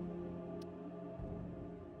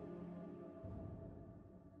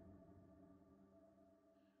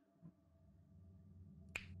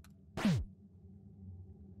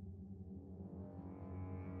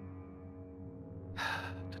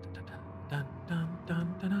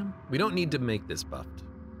 We don't need to make this buffed,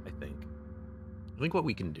 I think. I think what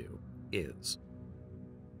we can do is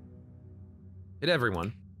hit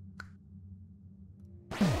everyone.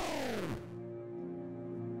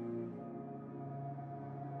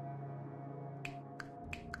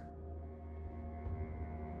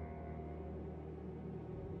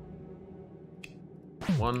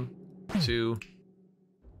 One, 2,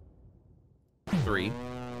 3.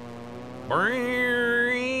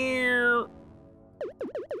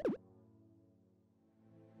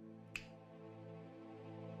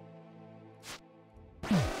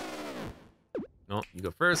 No, you go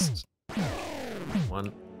first.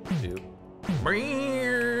 1, 2.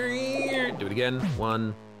 Do it again.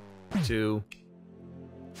 1, 2.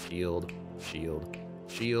 Shield, shield,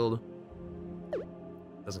 shield.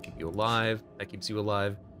 Doesn't keep you alive. That keeps you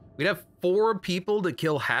alive. We'd have 4 people to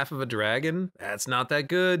kill half of a dragon. That's not that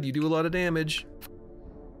good. You do a lot of damage.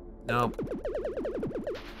 No.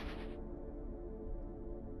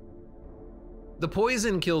 The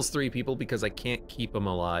poison kills 3 people because I can't keep them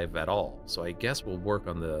alive at all. So I guess we'll work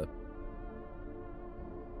on the...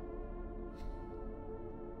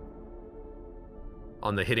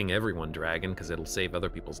 hitting everyone dragon, because it'll save other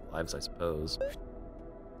people's lives, I suppose.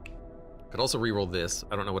 Could also reroll this.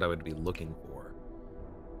 I don't know what I would be looking for.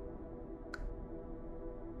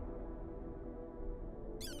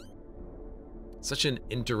 Such an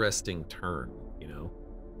interesting turn, you know?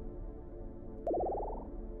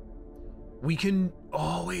 We can...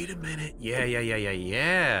 Oh, wait a minute.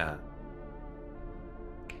 Yeah.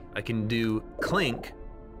 I can do Clink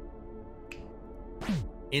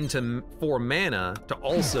into 4 mana to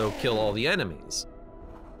also kill all the enemies.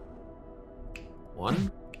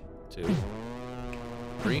 1, 2,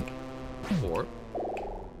 3, 4.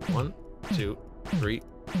 1, 2, 3,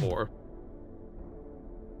 4.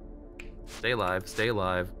 Stay alive, stay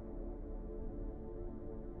alive.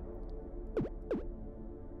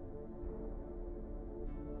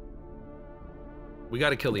 We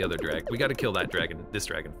gotta kill the other dragon. We gotta kill that dragon, this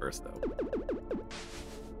dragon first, though.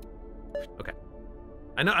 Okay.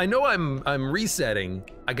 I know I'm resetting.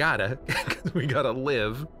 I gotta, 'cause we gotta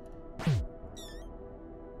live.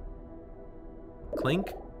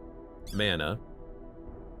 Clink, mana.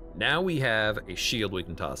 Now we have a shield we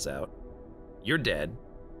can toss out. You're dead.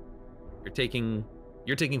 You're taking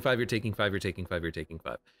 5, you're taking 5, you're taking 5, you're taking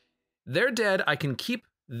 5. They're dead. I can keep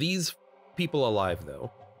these people alive,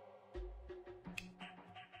 though.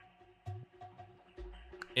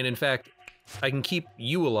 And in fact, I can keep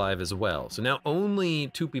you alive as well. So now only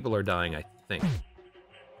 2 people are dying, I think.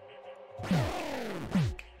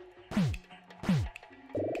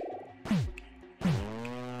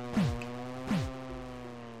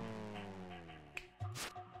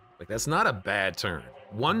 Like, that's not a bad turn.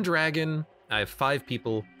 1 dragon, I have 5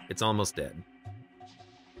 people, it's almost dead.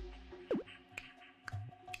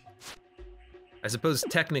 I suppose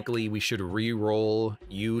technically we should re-roll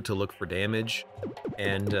you to look for damage,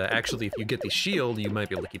 and actually if you get the shield, you might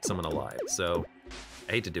be able to keep someone alive, so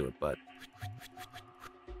I hate to do it, but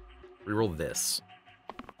re-roll this.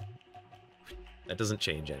 That doesn't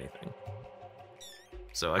change anything.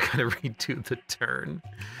 So I gotta redo the turn,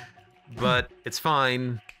 but it's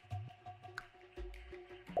fine.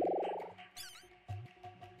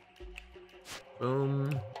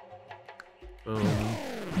 Boom, boom,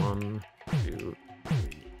 1, 2,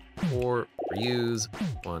 3, 4, reuse,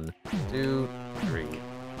 1, 2, 3,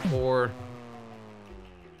 4.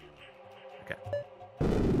 Okay.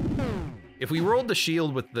 If we rolled the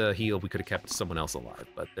shield with the heal, we could have kept someone else alive,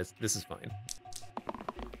 but this is fine.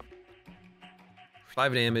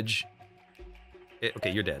 5 damage. Okay,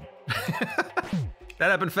 you're dead. That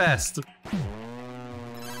happened fast.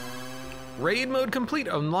 Raid mode complete.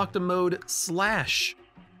 Unlocked a mode /.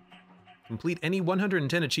 Complete any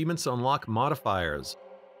 110 achievements to unlock modifiers.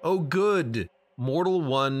 Oh, good. Mortal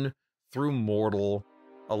 1 through Mortal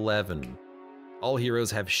 11. All heroes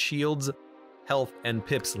have shields, health, and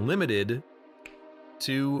pips limited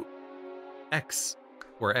to X,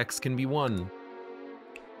 where X can be 1.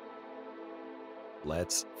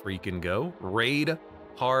 Let's freaking go. Raid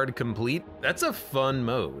hard complete. That's a fun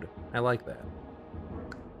mode. I like that.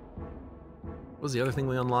 What was the other thing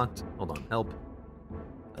we unlocked? Hold on, help.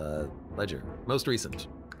 Ledger. Most recent.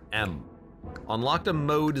 M. Unlocked a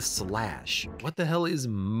mode /. What the hell is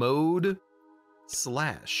mode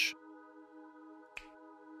 /?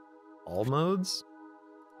 All modes?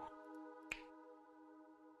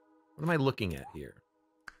 What am I looking at here?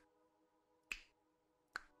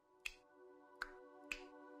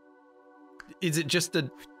 Is it just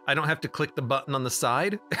I don't have to click the button on the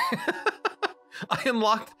side? I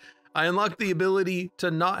unlocked the ability to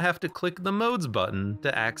not have to click the modes button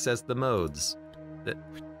to access the modes.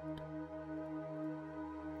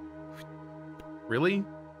 Really?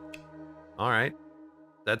 All right.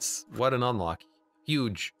 That's what an unlock.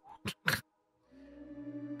 Huge.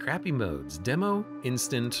 Crappy modes. Demo,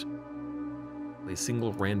 instant, play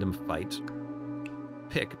single random fight.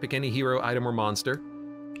 Pick any hero, item, or monster.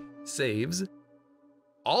 Saves.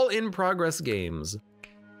 All in progress games.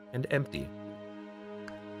 And empty.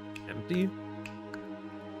 Empty?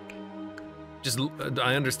 Just,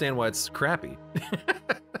 I understand why it's crappy.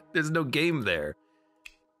 There's no game there.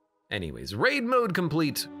 Anyways, raid mode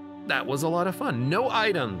complete. That was a lot of fun. No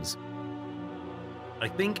items. I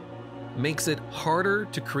think makes it harder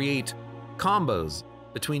to create combos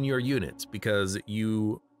between your units because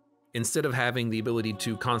you, instead of having the ability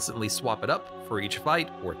to constantly swap it up for each fight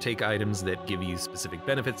or take items that give you specific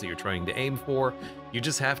benefits that you're trying to aim for, you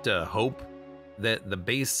just have to hope that the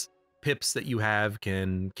base pips that you have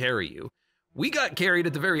can carry you. We got carried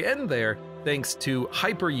at the very end there thanks to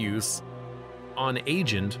hyper use on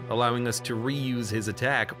Agent, allowing us to reuse his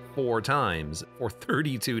attack 4 times for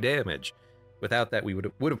 32 damage. Without that, we would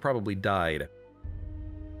have probably died.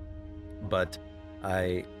 But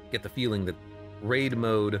I get the feeling that raid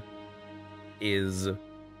mode is...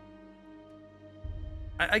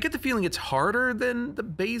 I get the feeling it's harder than the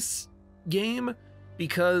base game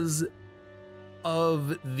because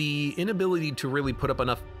of the inability to really put up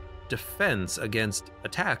enough defense against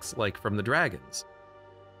attacks like from the dragons.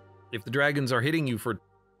 If the dragons are hitting you for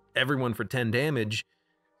everyone for 10 damage,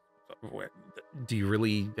 do you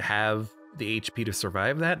really have the HP to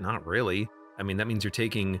survive that? Not really. I mean, that means you're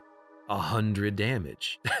taking 100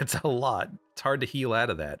 damage. That's a lot. It's hard to heal out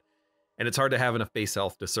of that. And it's hard to have enough base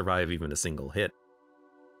health to survive even a single hit.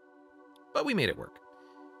 But we made it work.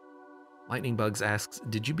 Lightning Bugs asks,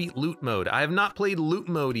 did you beat loot mode? I have not played loot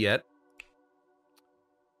mode yet.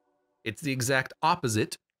 It's the exact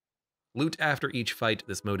opposite. Loot after each fight.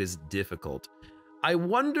 This mode is difficult. I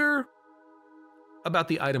wonder about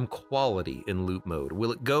the item quality in loot mode.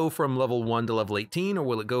 Will it go from level 1 to level 18, or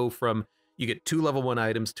will it go from you get 2 level 1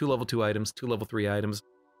 items, 2 level 2 items, 2 level 3 items?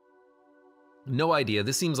 No idea.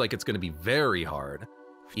 This seems like it's going to be very hard.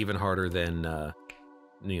 Even harder than,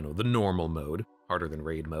 the normal mode. Harder than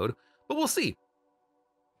raid mode. But we'll see.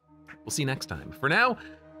 We'll see next time. For now,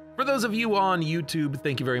 for those of you on YouTube,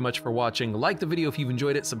 thank you very much for watching. Like the video if you've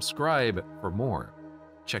enjoyed it. Subscribe for more.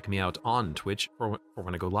 Check me out on Twitch for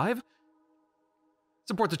when I go live.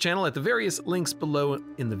 Support the channel at the various links below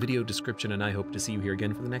in the video description, and I hope to see you here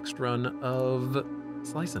again for the next run of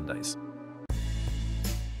Slice and Dice.